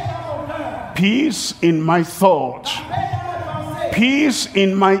 Peace in my thought. Peace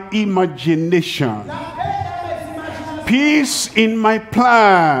in my imagination. Peace in my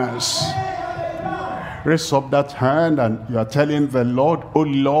plans. Raise up that hand and you are telling the Lord, oh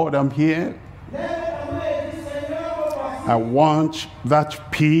Lord, I'm here. I want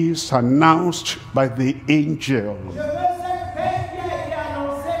that peace announced by the angel.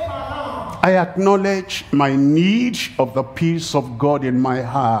 I acknowledge my need of the peace of God in my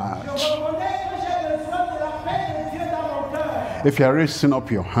heart. If you are raising up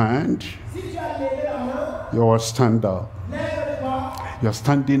your hand, you will stand up. You're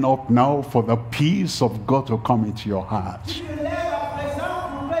standing up now for the peace of God to come into your heart.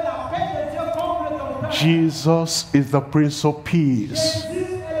 Jesus is the Prince of Peace.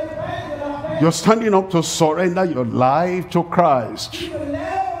 You're standing up to surrender your life to Christ.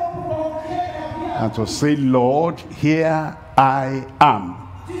 And to say, Lord, here I am.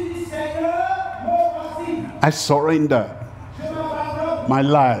 I surrender my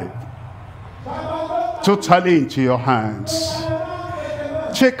life totally into your hands.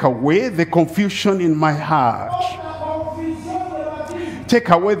 Take away the confusion in my heart. Take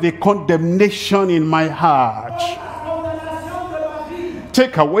away the condemnation in my heart.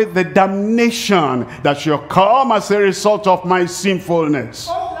 Take away the damnation that shall come as a result of my sinfulness.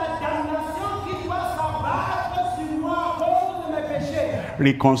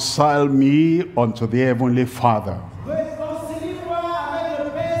 Reconcile me unto the Heavenly Father.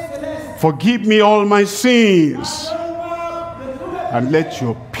 Forgive me all my sins. And let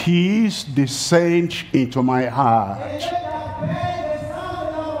your peace descend into my heart.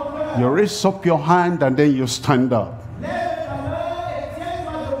 You raise up your hand and then you stand up.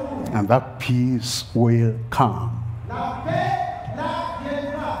 And that peace will come.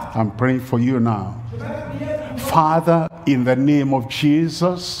 I'm praying for you now. Father, in the name of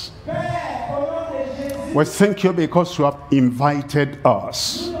Jesus, we thank you because you have invited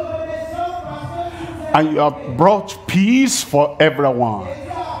us. And you have brought peace for everyone.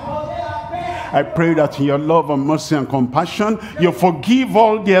 I pray that in your love and mercy and compassion, you forgive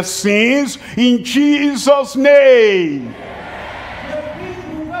all their sins in Jesus' name.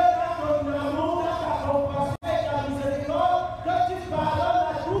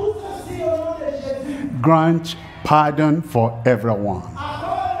 Grant pardon for everyone.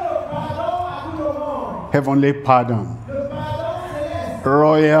 Heavenly pardon.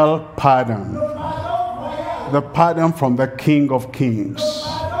 Royal pardon. The pardon from the King of Kings.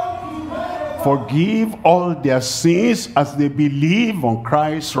 Forgive all their sins as they believe on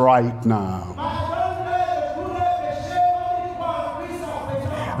Christ right now.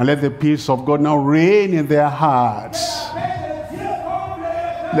 And let the peace of God now reign in their hearts.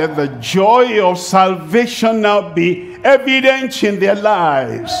 Let the joy of salvation now be evident in their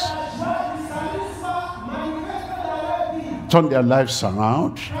lives. Turn their lives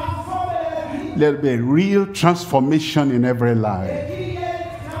around. Let there be real transformation in every life.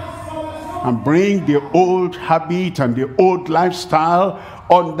 And bring the old habit and the old lifestyle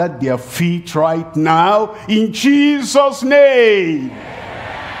under their feet right now in Jesus' name.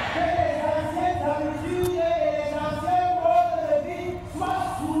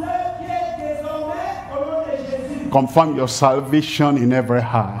 Confirm your salvation in every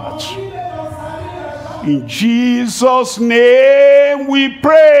heart. In Jesus' name we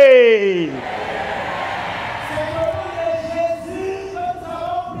pray.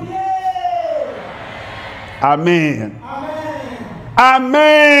 Amen.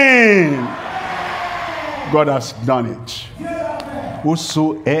 Amen. God has done it.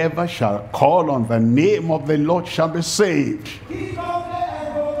 Whosoever shall call on the name of the Lord shall be saved.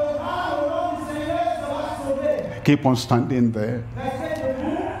 Keep on standing there.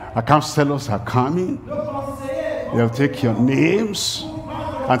 Our counselors are coming. They'll take your names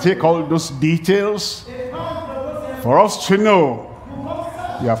and take all those details for us to know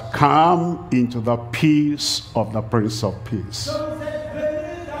you have come into the peace of the Prince of Peace.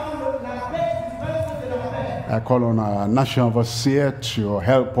 I call on our national overseer to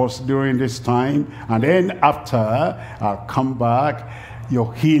help us during this time. And then after, I'll come back.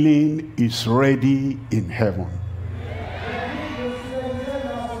 Your healing is ready in heaven.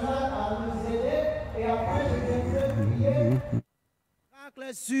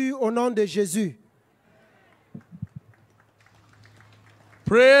 Au nom de Jésus.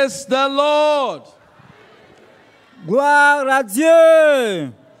 Praise the Lord. Gloire à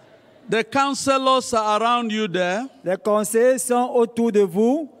Dieu. The counselors are around you there. Les conseillers sont autour de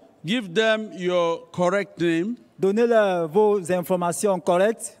vous. Give them your correct name. Donnez-leur vos informations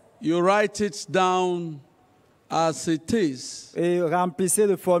correctes. You write it down as it is. Et remplissez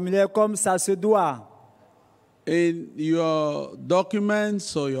le formulaire comme ça se doit. In your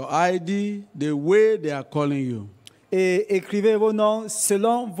documents or your ID, the way they are calling you. Et écrivez vos noms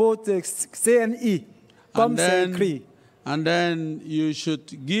selon votre CNI, comme c'est écrit. And then you should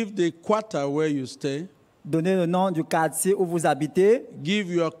give the quarter where you stay. Donnez le nom du quartier où vous habitez.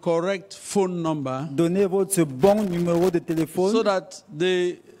 Give your correct phone number. Donnez votre bon numéro de téléphone. So that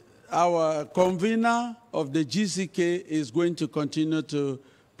our convener of the GCK is going to continue to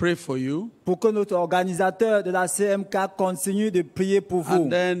pray for you. Pour que notre organisateur de la CMK continue de prier pour vous. And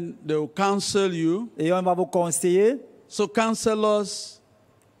then they will counsel you. Et on va vous conseiller. So counselors,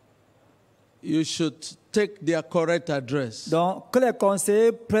 you should take their correct address. Donc, que les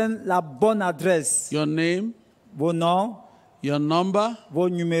conseillers prennent la bonne adresse. Your name, vos noms, your number, vos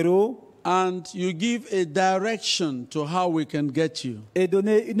numéros, and you give a direction to how we can get you. Et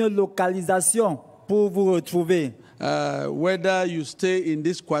donner une localisation pour vous retrouver. Whether you stay in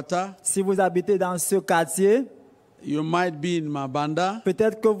this quarter, si vous habitez dans ce quartier, you might be in Mabanda.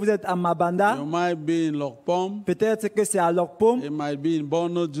 Peut-être que vous êtes à Mabanda. You might be in Lokpom. Peut-être que c'est à Lokpom. It might be in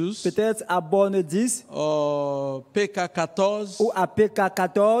Borno 10. Peut-être à Borno 10. Or PK14. Ou à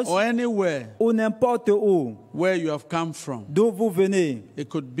PK14. Or anywhere. Ou n'importe où. Where you have come from. D'où vous venez. It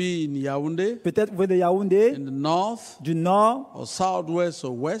could be in Yaoundé. Peut-être vous venez de Yaoundé. In the north. Du nord. Or southwest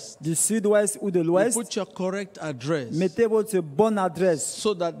or west. Du sud-ouest ou de l'ouest. You put your correct address. Mettez votre bonne adresse.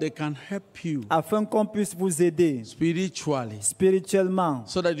 So that they can help you. Afin qu'on puisse vous aider. Spirituellement.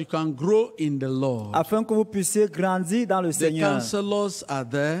 So that you can grow in the Lord. Afin que vous puissiez grandir dans le Seigneur. The counselors are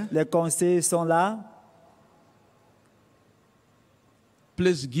there. Les conseillers sont là.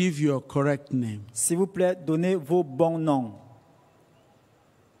 Please give your correct name. S'il vous plaît, donnez vos bons noms.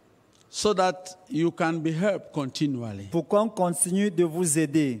 So that you can be helped continually. Pour qu'on continue de vous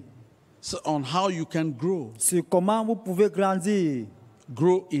aider. So on how you can grow. Sur comment vous pouvez grandir.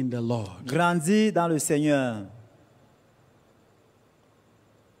 Grow in the Lord. Grandir dans le Seigneur.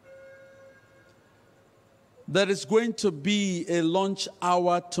 There is going to be a lunch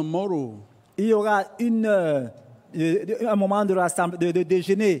hour tomorrow. Il y aura un moment de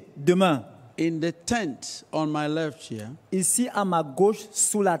déjeuner demain. In the tent on my left here. Ici à ma gauche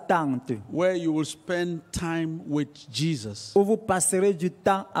sous la tente. Where you will spend time with Jesus. Où vous passerez du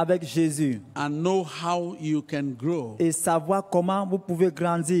temps avec Jésus. And know how you can grow. Et savoir comment vous pouvez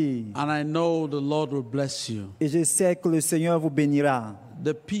grandir. And I know the Lord will bless you. Et je sais que le Seigneur vous bénira.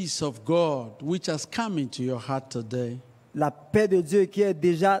 The peace of God which has come into your heart today. La paix de Dieu qui est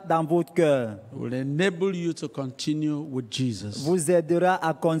déjà dans votre cœur. Will enable you to continue with Jesus. Vous aidera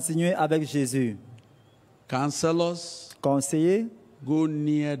à continuer avec Jésus. Counselors, conseillers, go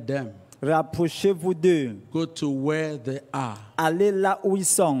near them. Rapprochez-vous d'eux. Go to where they are. Allez là où ils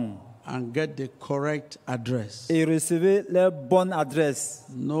sont. And get the correct address. Et recevez leur bonne adresse.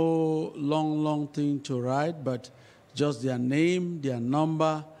 No long thing to write, but just their name, their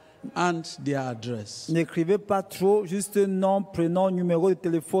number, and their address. N'écrivez pas trop, juste nom, prénom, numéro de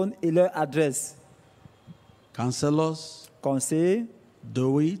téléphone et leur adresse. Counselors, conseillers,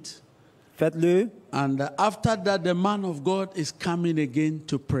 do it. Faites-le. And after that, the man of God is coming again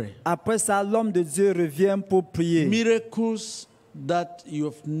to pray. Après ça, l'homme de Dieu revient pour prier. Miracles that you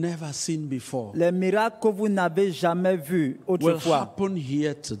have never seen before. Les miracles que vous n'avez jamais vus autrefois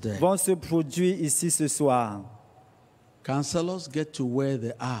vont se produire ici ce soir. Counselors, get to where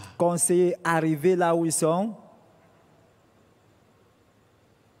they are. Conseillers, arrivez là où ils sont.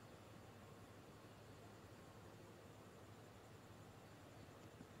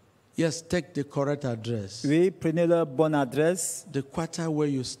 Yes, take the correct address. Oui, prenez leur bonne adresse. The quarter where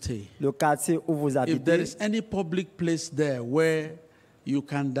you stay. Le quartier où vous habitez. If there is any public place there where you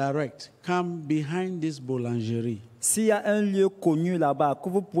can direct, come behind this boulangerie. S'il y a un lieu connu là-bas que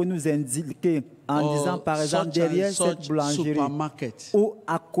vous pouvez nous indiquer en disant par exemple derrière cette boulangerie ou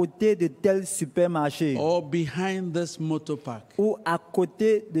à côté de tel supermarché or behind this motor park ou à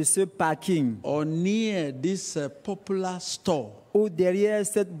côté de ce parking or near this popular store ou derrière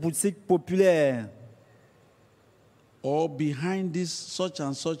cette boutique populaire. or behind this such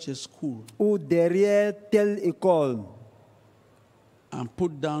and such a school, ou derrière telle école, and put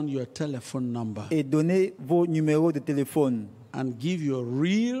down your telephone number, et donnez vos numéros de téléphone, and give your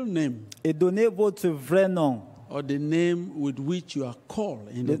real name, et donnez votre vrai nom, or the name with which you are called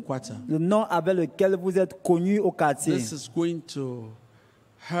in the quarter. le nom avec lequel vous êtes connu au quartier. This is going to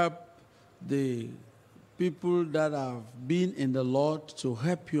help the people that have been in the Lord to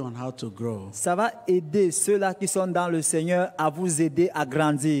help you on how to grow. Ça va aider ceux-là qui sont dans le Seigneur à vous aider à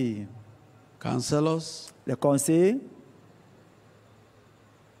grandir. Counselors, Les conseillers,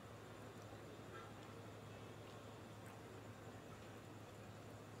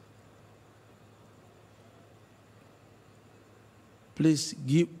 please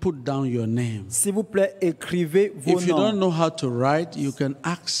put down your name. s'il vous plaît, écrivez vos If you don't noms. know how to write, you can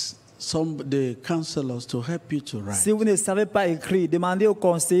ask the counselors to help you to write. Si vous ne savez pas écrire, demandez aux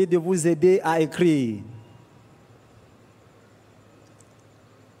conseillers de vous aider à écrire.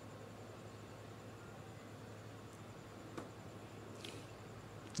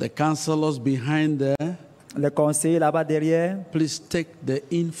 The counselors behind there, Les conseillers là-bas derrière, please take the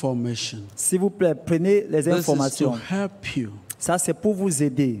information. s'il vous plaît, prenez les This is to informations. help you Ça, c'est pour vous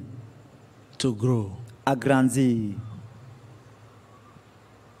aider to grow. à grandir.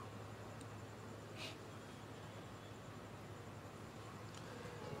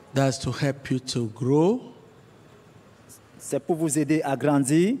 That's to help you to grow. C'est pour vous aider à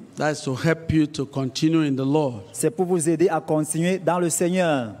grandir. That's to help you to continue in the Lord. C'est pour vous aider à continuer dans le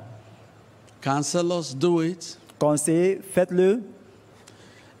Seigneur. Counselors, do it. Conseillers, faites-le.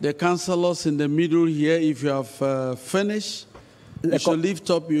 The counselors in the middle here, if you have finished, you should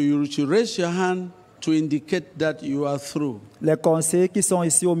lift up, you should raise your hand to indicate that you are through. Les conseillers qui sont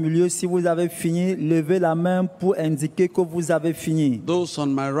ici au milieu, si vous avez fini, levez la main pour indiquer que vous avez fini. Those on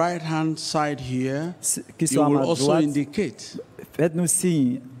my right hand side here, Qui you sont à will ma also droite, indicate faites-nous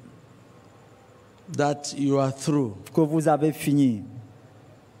signe that you are through. que vous avez fini.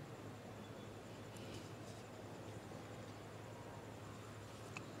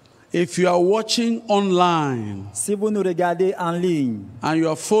 If you are watching online Si vous nous regardez en ligne and you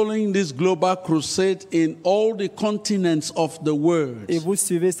are following this global crusade in all the continents of the world, et vous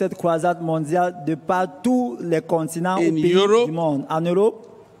suivez cette croisade mondiale de par tous les continents In ou pays Europe, du monde, en Europe,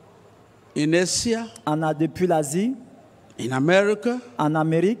 in Asia, depuis l'Asie, in America, en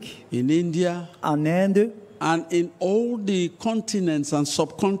Amérique, in India, en Inde and in all the continents and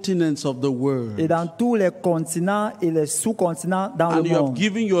subcontinents of the world, et dans tous les continents et les sous-continents dans and le you have monde.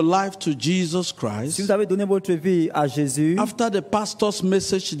 given your life to Jesus Si Christ, vous avez donné votre vie à Jésus, after the pastor's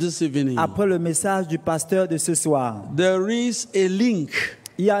message this evening, après le message du pasteur de ce soir, there is a link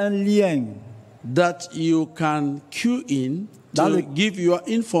il y a un lien that you can cue in Dans to le- give your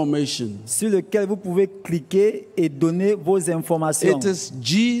information. sur lequel vous pouvez cliquer et donner vos informations. It is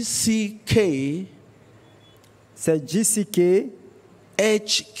GCK C'est GCK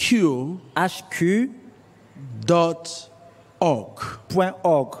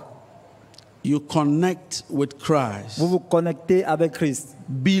HQ.org. You connect with Christ. Vous vous connectez avec Christ.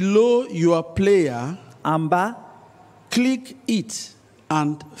 Below your player, En bas, click it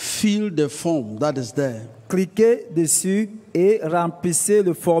and fill the form that is there, cliquez dessus et remplissez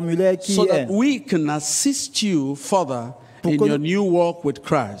le formulaire qui so est that we can assist you further in Pourquoi your nous- new walk with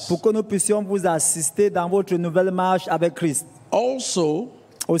Christ. pour que nous puissions vous assister dans votre nouvelle marche avec Christ. Also,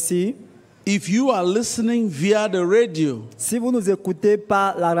 Aussi, if you are listening via the radio si vous nous écoutez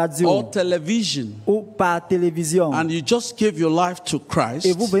par la radio or television ou par télévision and you just gave your life to Christ,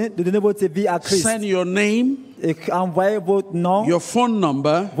 et vous venez de donner votre vie à Christ send your name, et envoyez votre nom, your phone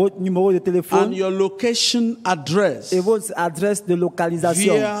number, votre numéro de and téléphone your location address et votre adresse de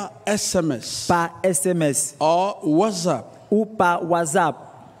localisation via SMS par SMS or WhatsApp ou par WhatsApp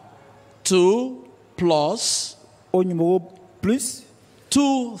to plus au numéro plus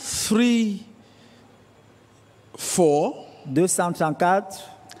 234 234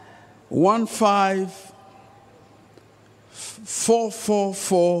 15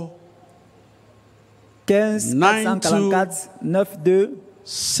 444 15 444 92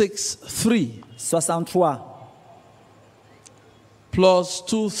 63 63 plus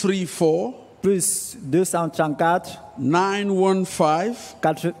 234 plus 234 915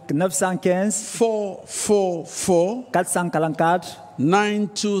 915 444 444 et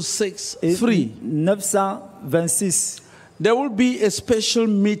 9263. 926. There will be a special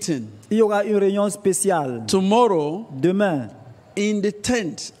meeting Il y aura une réunion spéciale tomorrow demain in the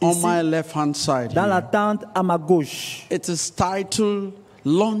tent on Ici, my left hand side. dans la Here. tente à ma gauche. It is titled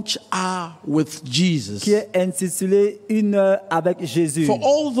Lunch Hour with Jesus. qui est intitulé Une heure avec Jésus. For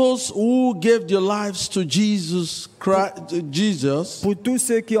all those who gave their lives to Jesus Christ, Pour tous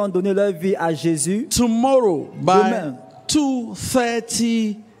ceux qui ont donné leur vie à Jésus, tomorrow by Demain.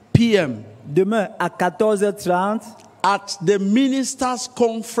 2:30 p.m. demain à 14h30, at the Ministers'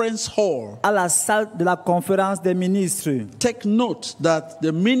 Conference Hall. à la salle de la conférence des ministres. Take note that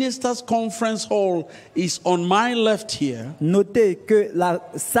the Ministers' Conference Hall is on my left here. Notez que la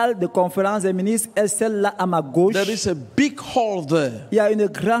salle de conférence des ministres est celle-là à ma gauche. There is a big hall there, Il y a une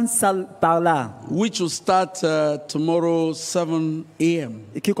grande salle par là which will start tomorrow 7 a.m.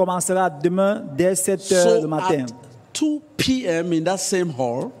 qui commencera demain dès 7h So le matin. at 2 p.m. in that same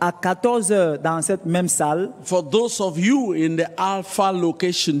hall, À 14h dans cette même salle, for those of you in the Alpha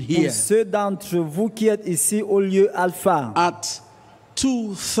location pour here, ceux d'entre vous qui êtes ici au lieu Alpha, at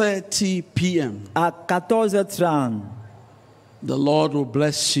 2:30 p.m., à 14h30, the Lord will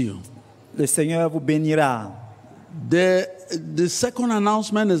bless you. le Seigneur vous bénira. The second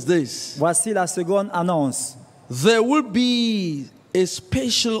announcement is this. Voici la seconde annonce. There will be a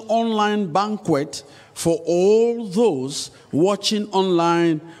special online banquet for all those watching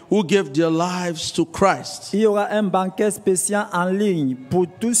online who gave their lives to Christ. Il y aura un banquet spécial en ligne pour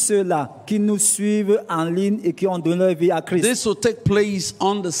tous ceux-là qui nous suivent en ligne et qui ont donné leur vie à Christ. This will take place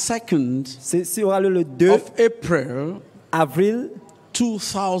on the 2nd Ceci aura lieu le 2 of April avril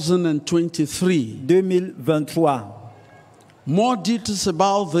 2023. 2023. More details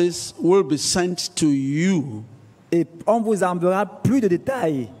about this will be sent to you. Et on vous enverra plus de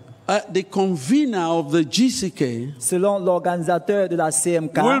détails The convener of the GCK selon l'organisateur de la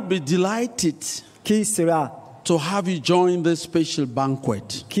CMK will be delighted qui sera to have you join this special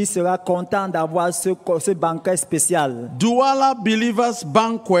banquet. content d'avoir ce banquet spécial. Douala Believers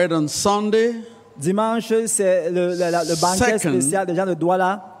Banquet on Sunday Dimanche, c'est le banquet Second. spécial des gens de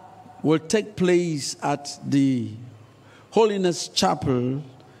Douala will take place at the Holiness Chapel,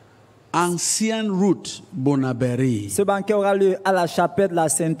 Ancienne Route, Bonaberi, Ce banquet aura lieu à la chapelle de la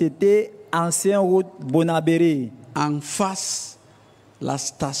Sainteté, ancienne route Bonaberi, en face la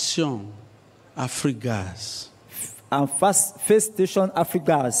station Afrigas. en face First Station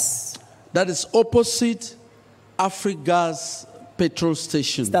Afrigas, That is opposite Afrigas petrol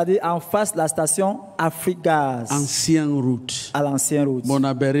station, c'est-à-dire en face de la station Afrigas, Ancienne Route, à l'ancienne route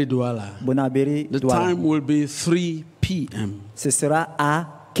Bonaberi Douala. Bonaberi The Douala. time will be 3 p.m. Ce sera à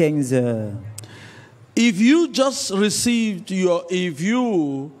 15h. If you just received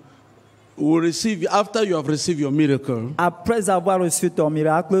after you have received your miracle, Après avoir reçu ton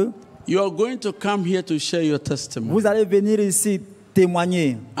miracle, you are going to come here to share your testimony. vous allez venir ici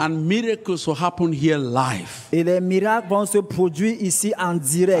témoigner. And miracles will happen here live. Et les miracles vont se produire ici en I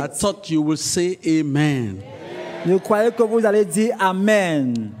direct. thought you would say amen. Je croyais que vous allez dire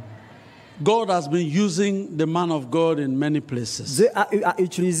Amen. God has been using the man of God in many places. Dieu a eu à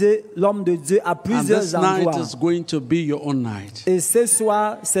utiliser l'homme de Dieu à And plusieurs this night endroits. is going to be your own night. Et ce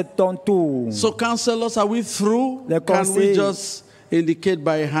soir, c'est ton tour. So counselors, are we through? Les Can we conseils. just indicate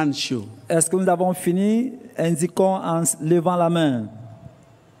by a hand show? Est-ce que nous avons fini? Indiquons en levant la main.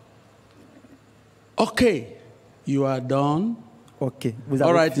 Okay, you are done. Ok, vous All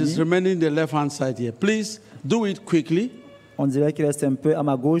avez right, it's fini. remaining the left hand side here. Please do it quickly. On dirait qu'il reste un peu à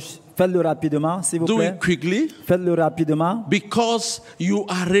ma gauche. Faites-le rapidement, s'il vous Do plaît. it quickly Faites-le rapidement. because you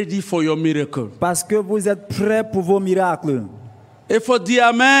are ready for your miracle. Parce que vous êtes prêts pour vos miracles. If for the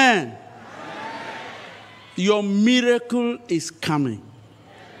amen, your miracle is coming.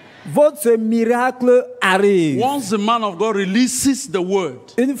 Votre miracle arrive. Once the man of God releases the word,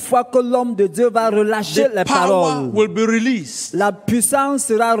 Une fois que l'homme de Dieu va relâcher the les power paroles, will be released. la puissance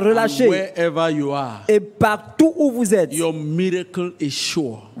sera And relâchée. wherever you are, Et partout où vous êtes, your miracle is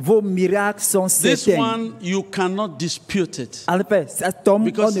sure. vos miracles sont This certains. one, you cannot dispute it En fait, cet homme, on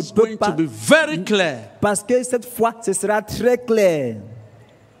because ne it's peut going pas, to be very clear. parce que cette fois, ce sera très clair.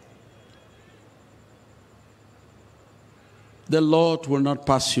 The Lord will not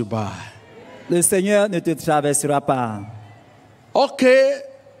pass you by. Le Seigneur ne te traversera pas. Okay,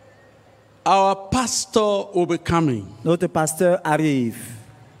 our pastor will be coming. Notre pasteur arrive.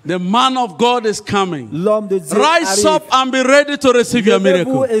 The man of God is coming. L'homme de Dieu Rise arrive. up and be ready to receive your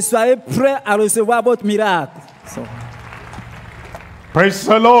Levez-vous miracle. et soyez prêts à recevoir votre miracle. So, Praise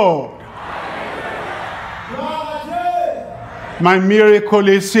the Lord. My miracle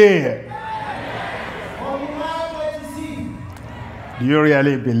is here. Do you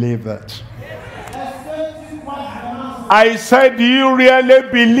really believe that? I said, do you really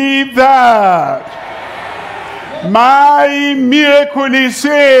believe that? My miracle is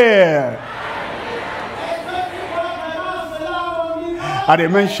here. At the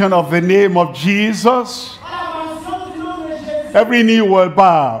mention of the name of Jesus, every knee will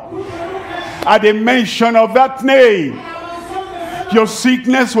bow. At the mention of that name, your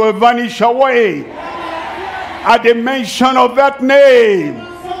sickness will vanish away. At the mention of that name,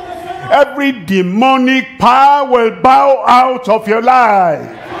 every demonic power will bow out of your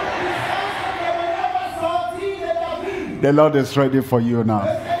life. The Lord is ready for you now.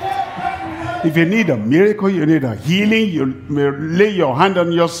 If you need a miracle, you need a healing, you may lay your hand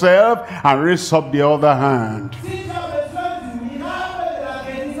on yourself and raise up the other hand.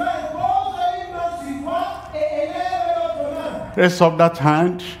 Raise up that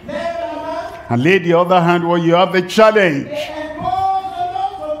hand and lay the other hand where you have the challenge.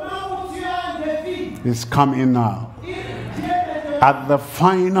 It's coming now. At the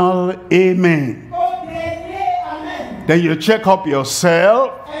final amen. Then you check up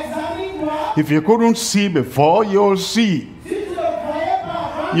yourself. If you couldn't see before, you'll see.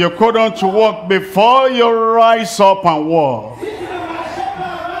 You couldn't walk before, you rise up and walk.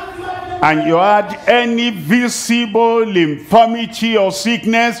 And you had any visible infirmity or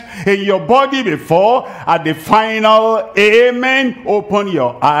sickness in your body before, at the final amen, open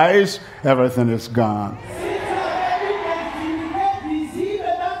your eyes, everything is gone.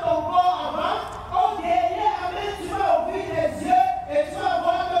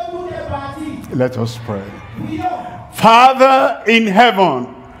 Let us pray. Father in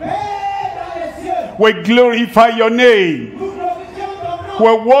heaven, we glorify your name.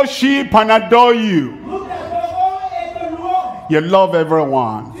 We worship and adore you. You love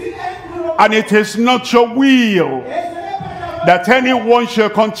everyone. And it is not your will that anyone shall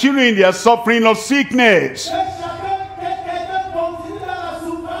continue in their suffering or sickness.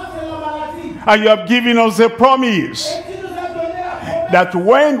 And you have given us a promise that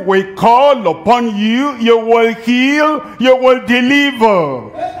when we call upon you, you will heal, you will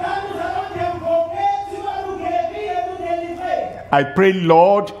deliver. I pray,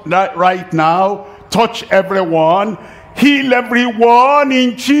 Lord, that right now, touch everyone, heal everyone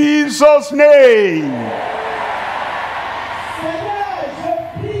in Jesus' name.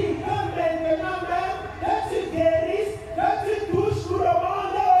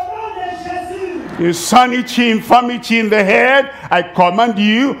 Insanity, infirmity in the head, I command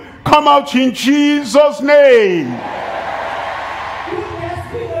you, come out in Jesus' name.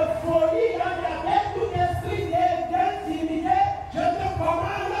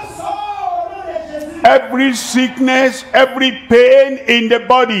 Every sickness, every pain in the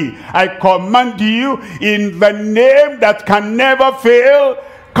body, I command you in the name that can never fail,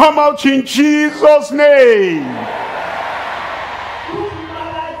 come out in Jesus' name.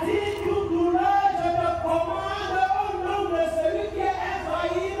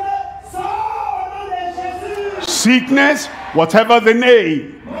 Sickness, whatever the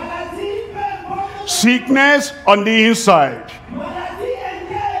name. Sickness on the inside.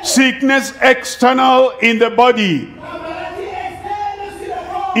 Sickness external in the body.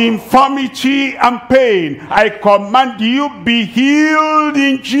 Infirmity and pain, I command you, be healed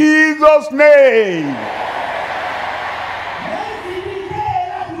in Jesus' name.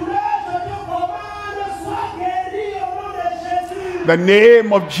 The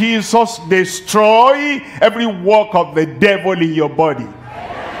name of Jesus, destroy every work of the devil in your body.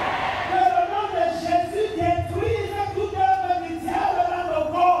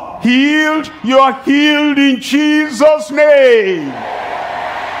 Healed, you are healed in Jesus' name.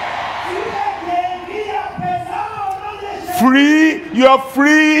 Free, you are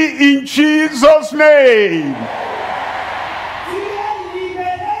free in Jesus' name.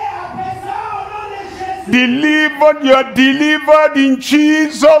 Delivered, you are delivered in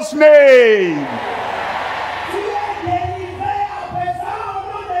Jesus' name.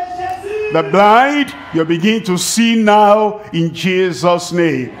 The blind, you begin to see now in Jesus'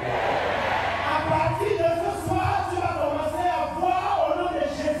 name.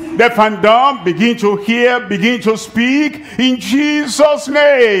 Deaf and dumb, begin to hear, begin to speak in Jesus'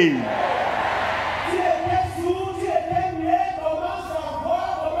 name.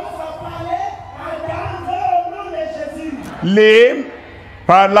 Lame,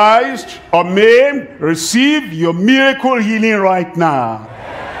 paralyzed, or maimed, receive your miracle healing right now.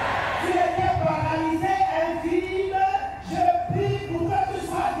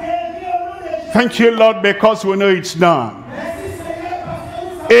 Thank you, Lord, because we know it's done.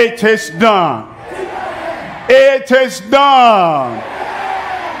 It is done. It is done.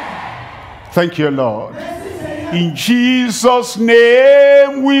 Thank you, Lord. In Jesus'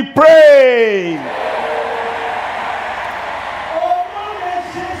 name we pray.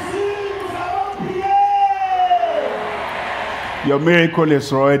 Your miracle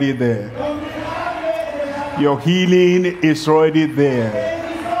is already there. Your healing is already there.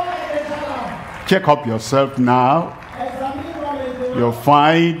 Check up yourself now. You'll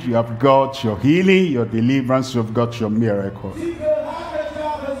find you have got your healing, your deliverance, you've got your miracle.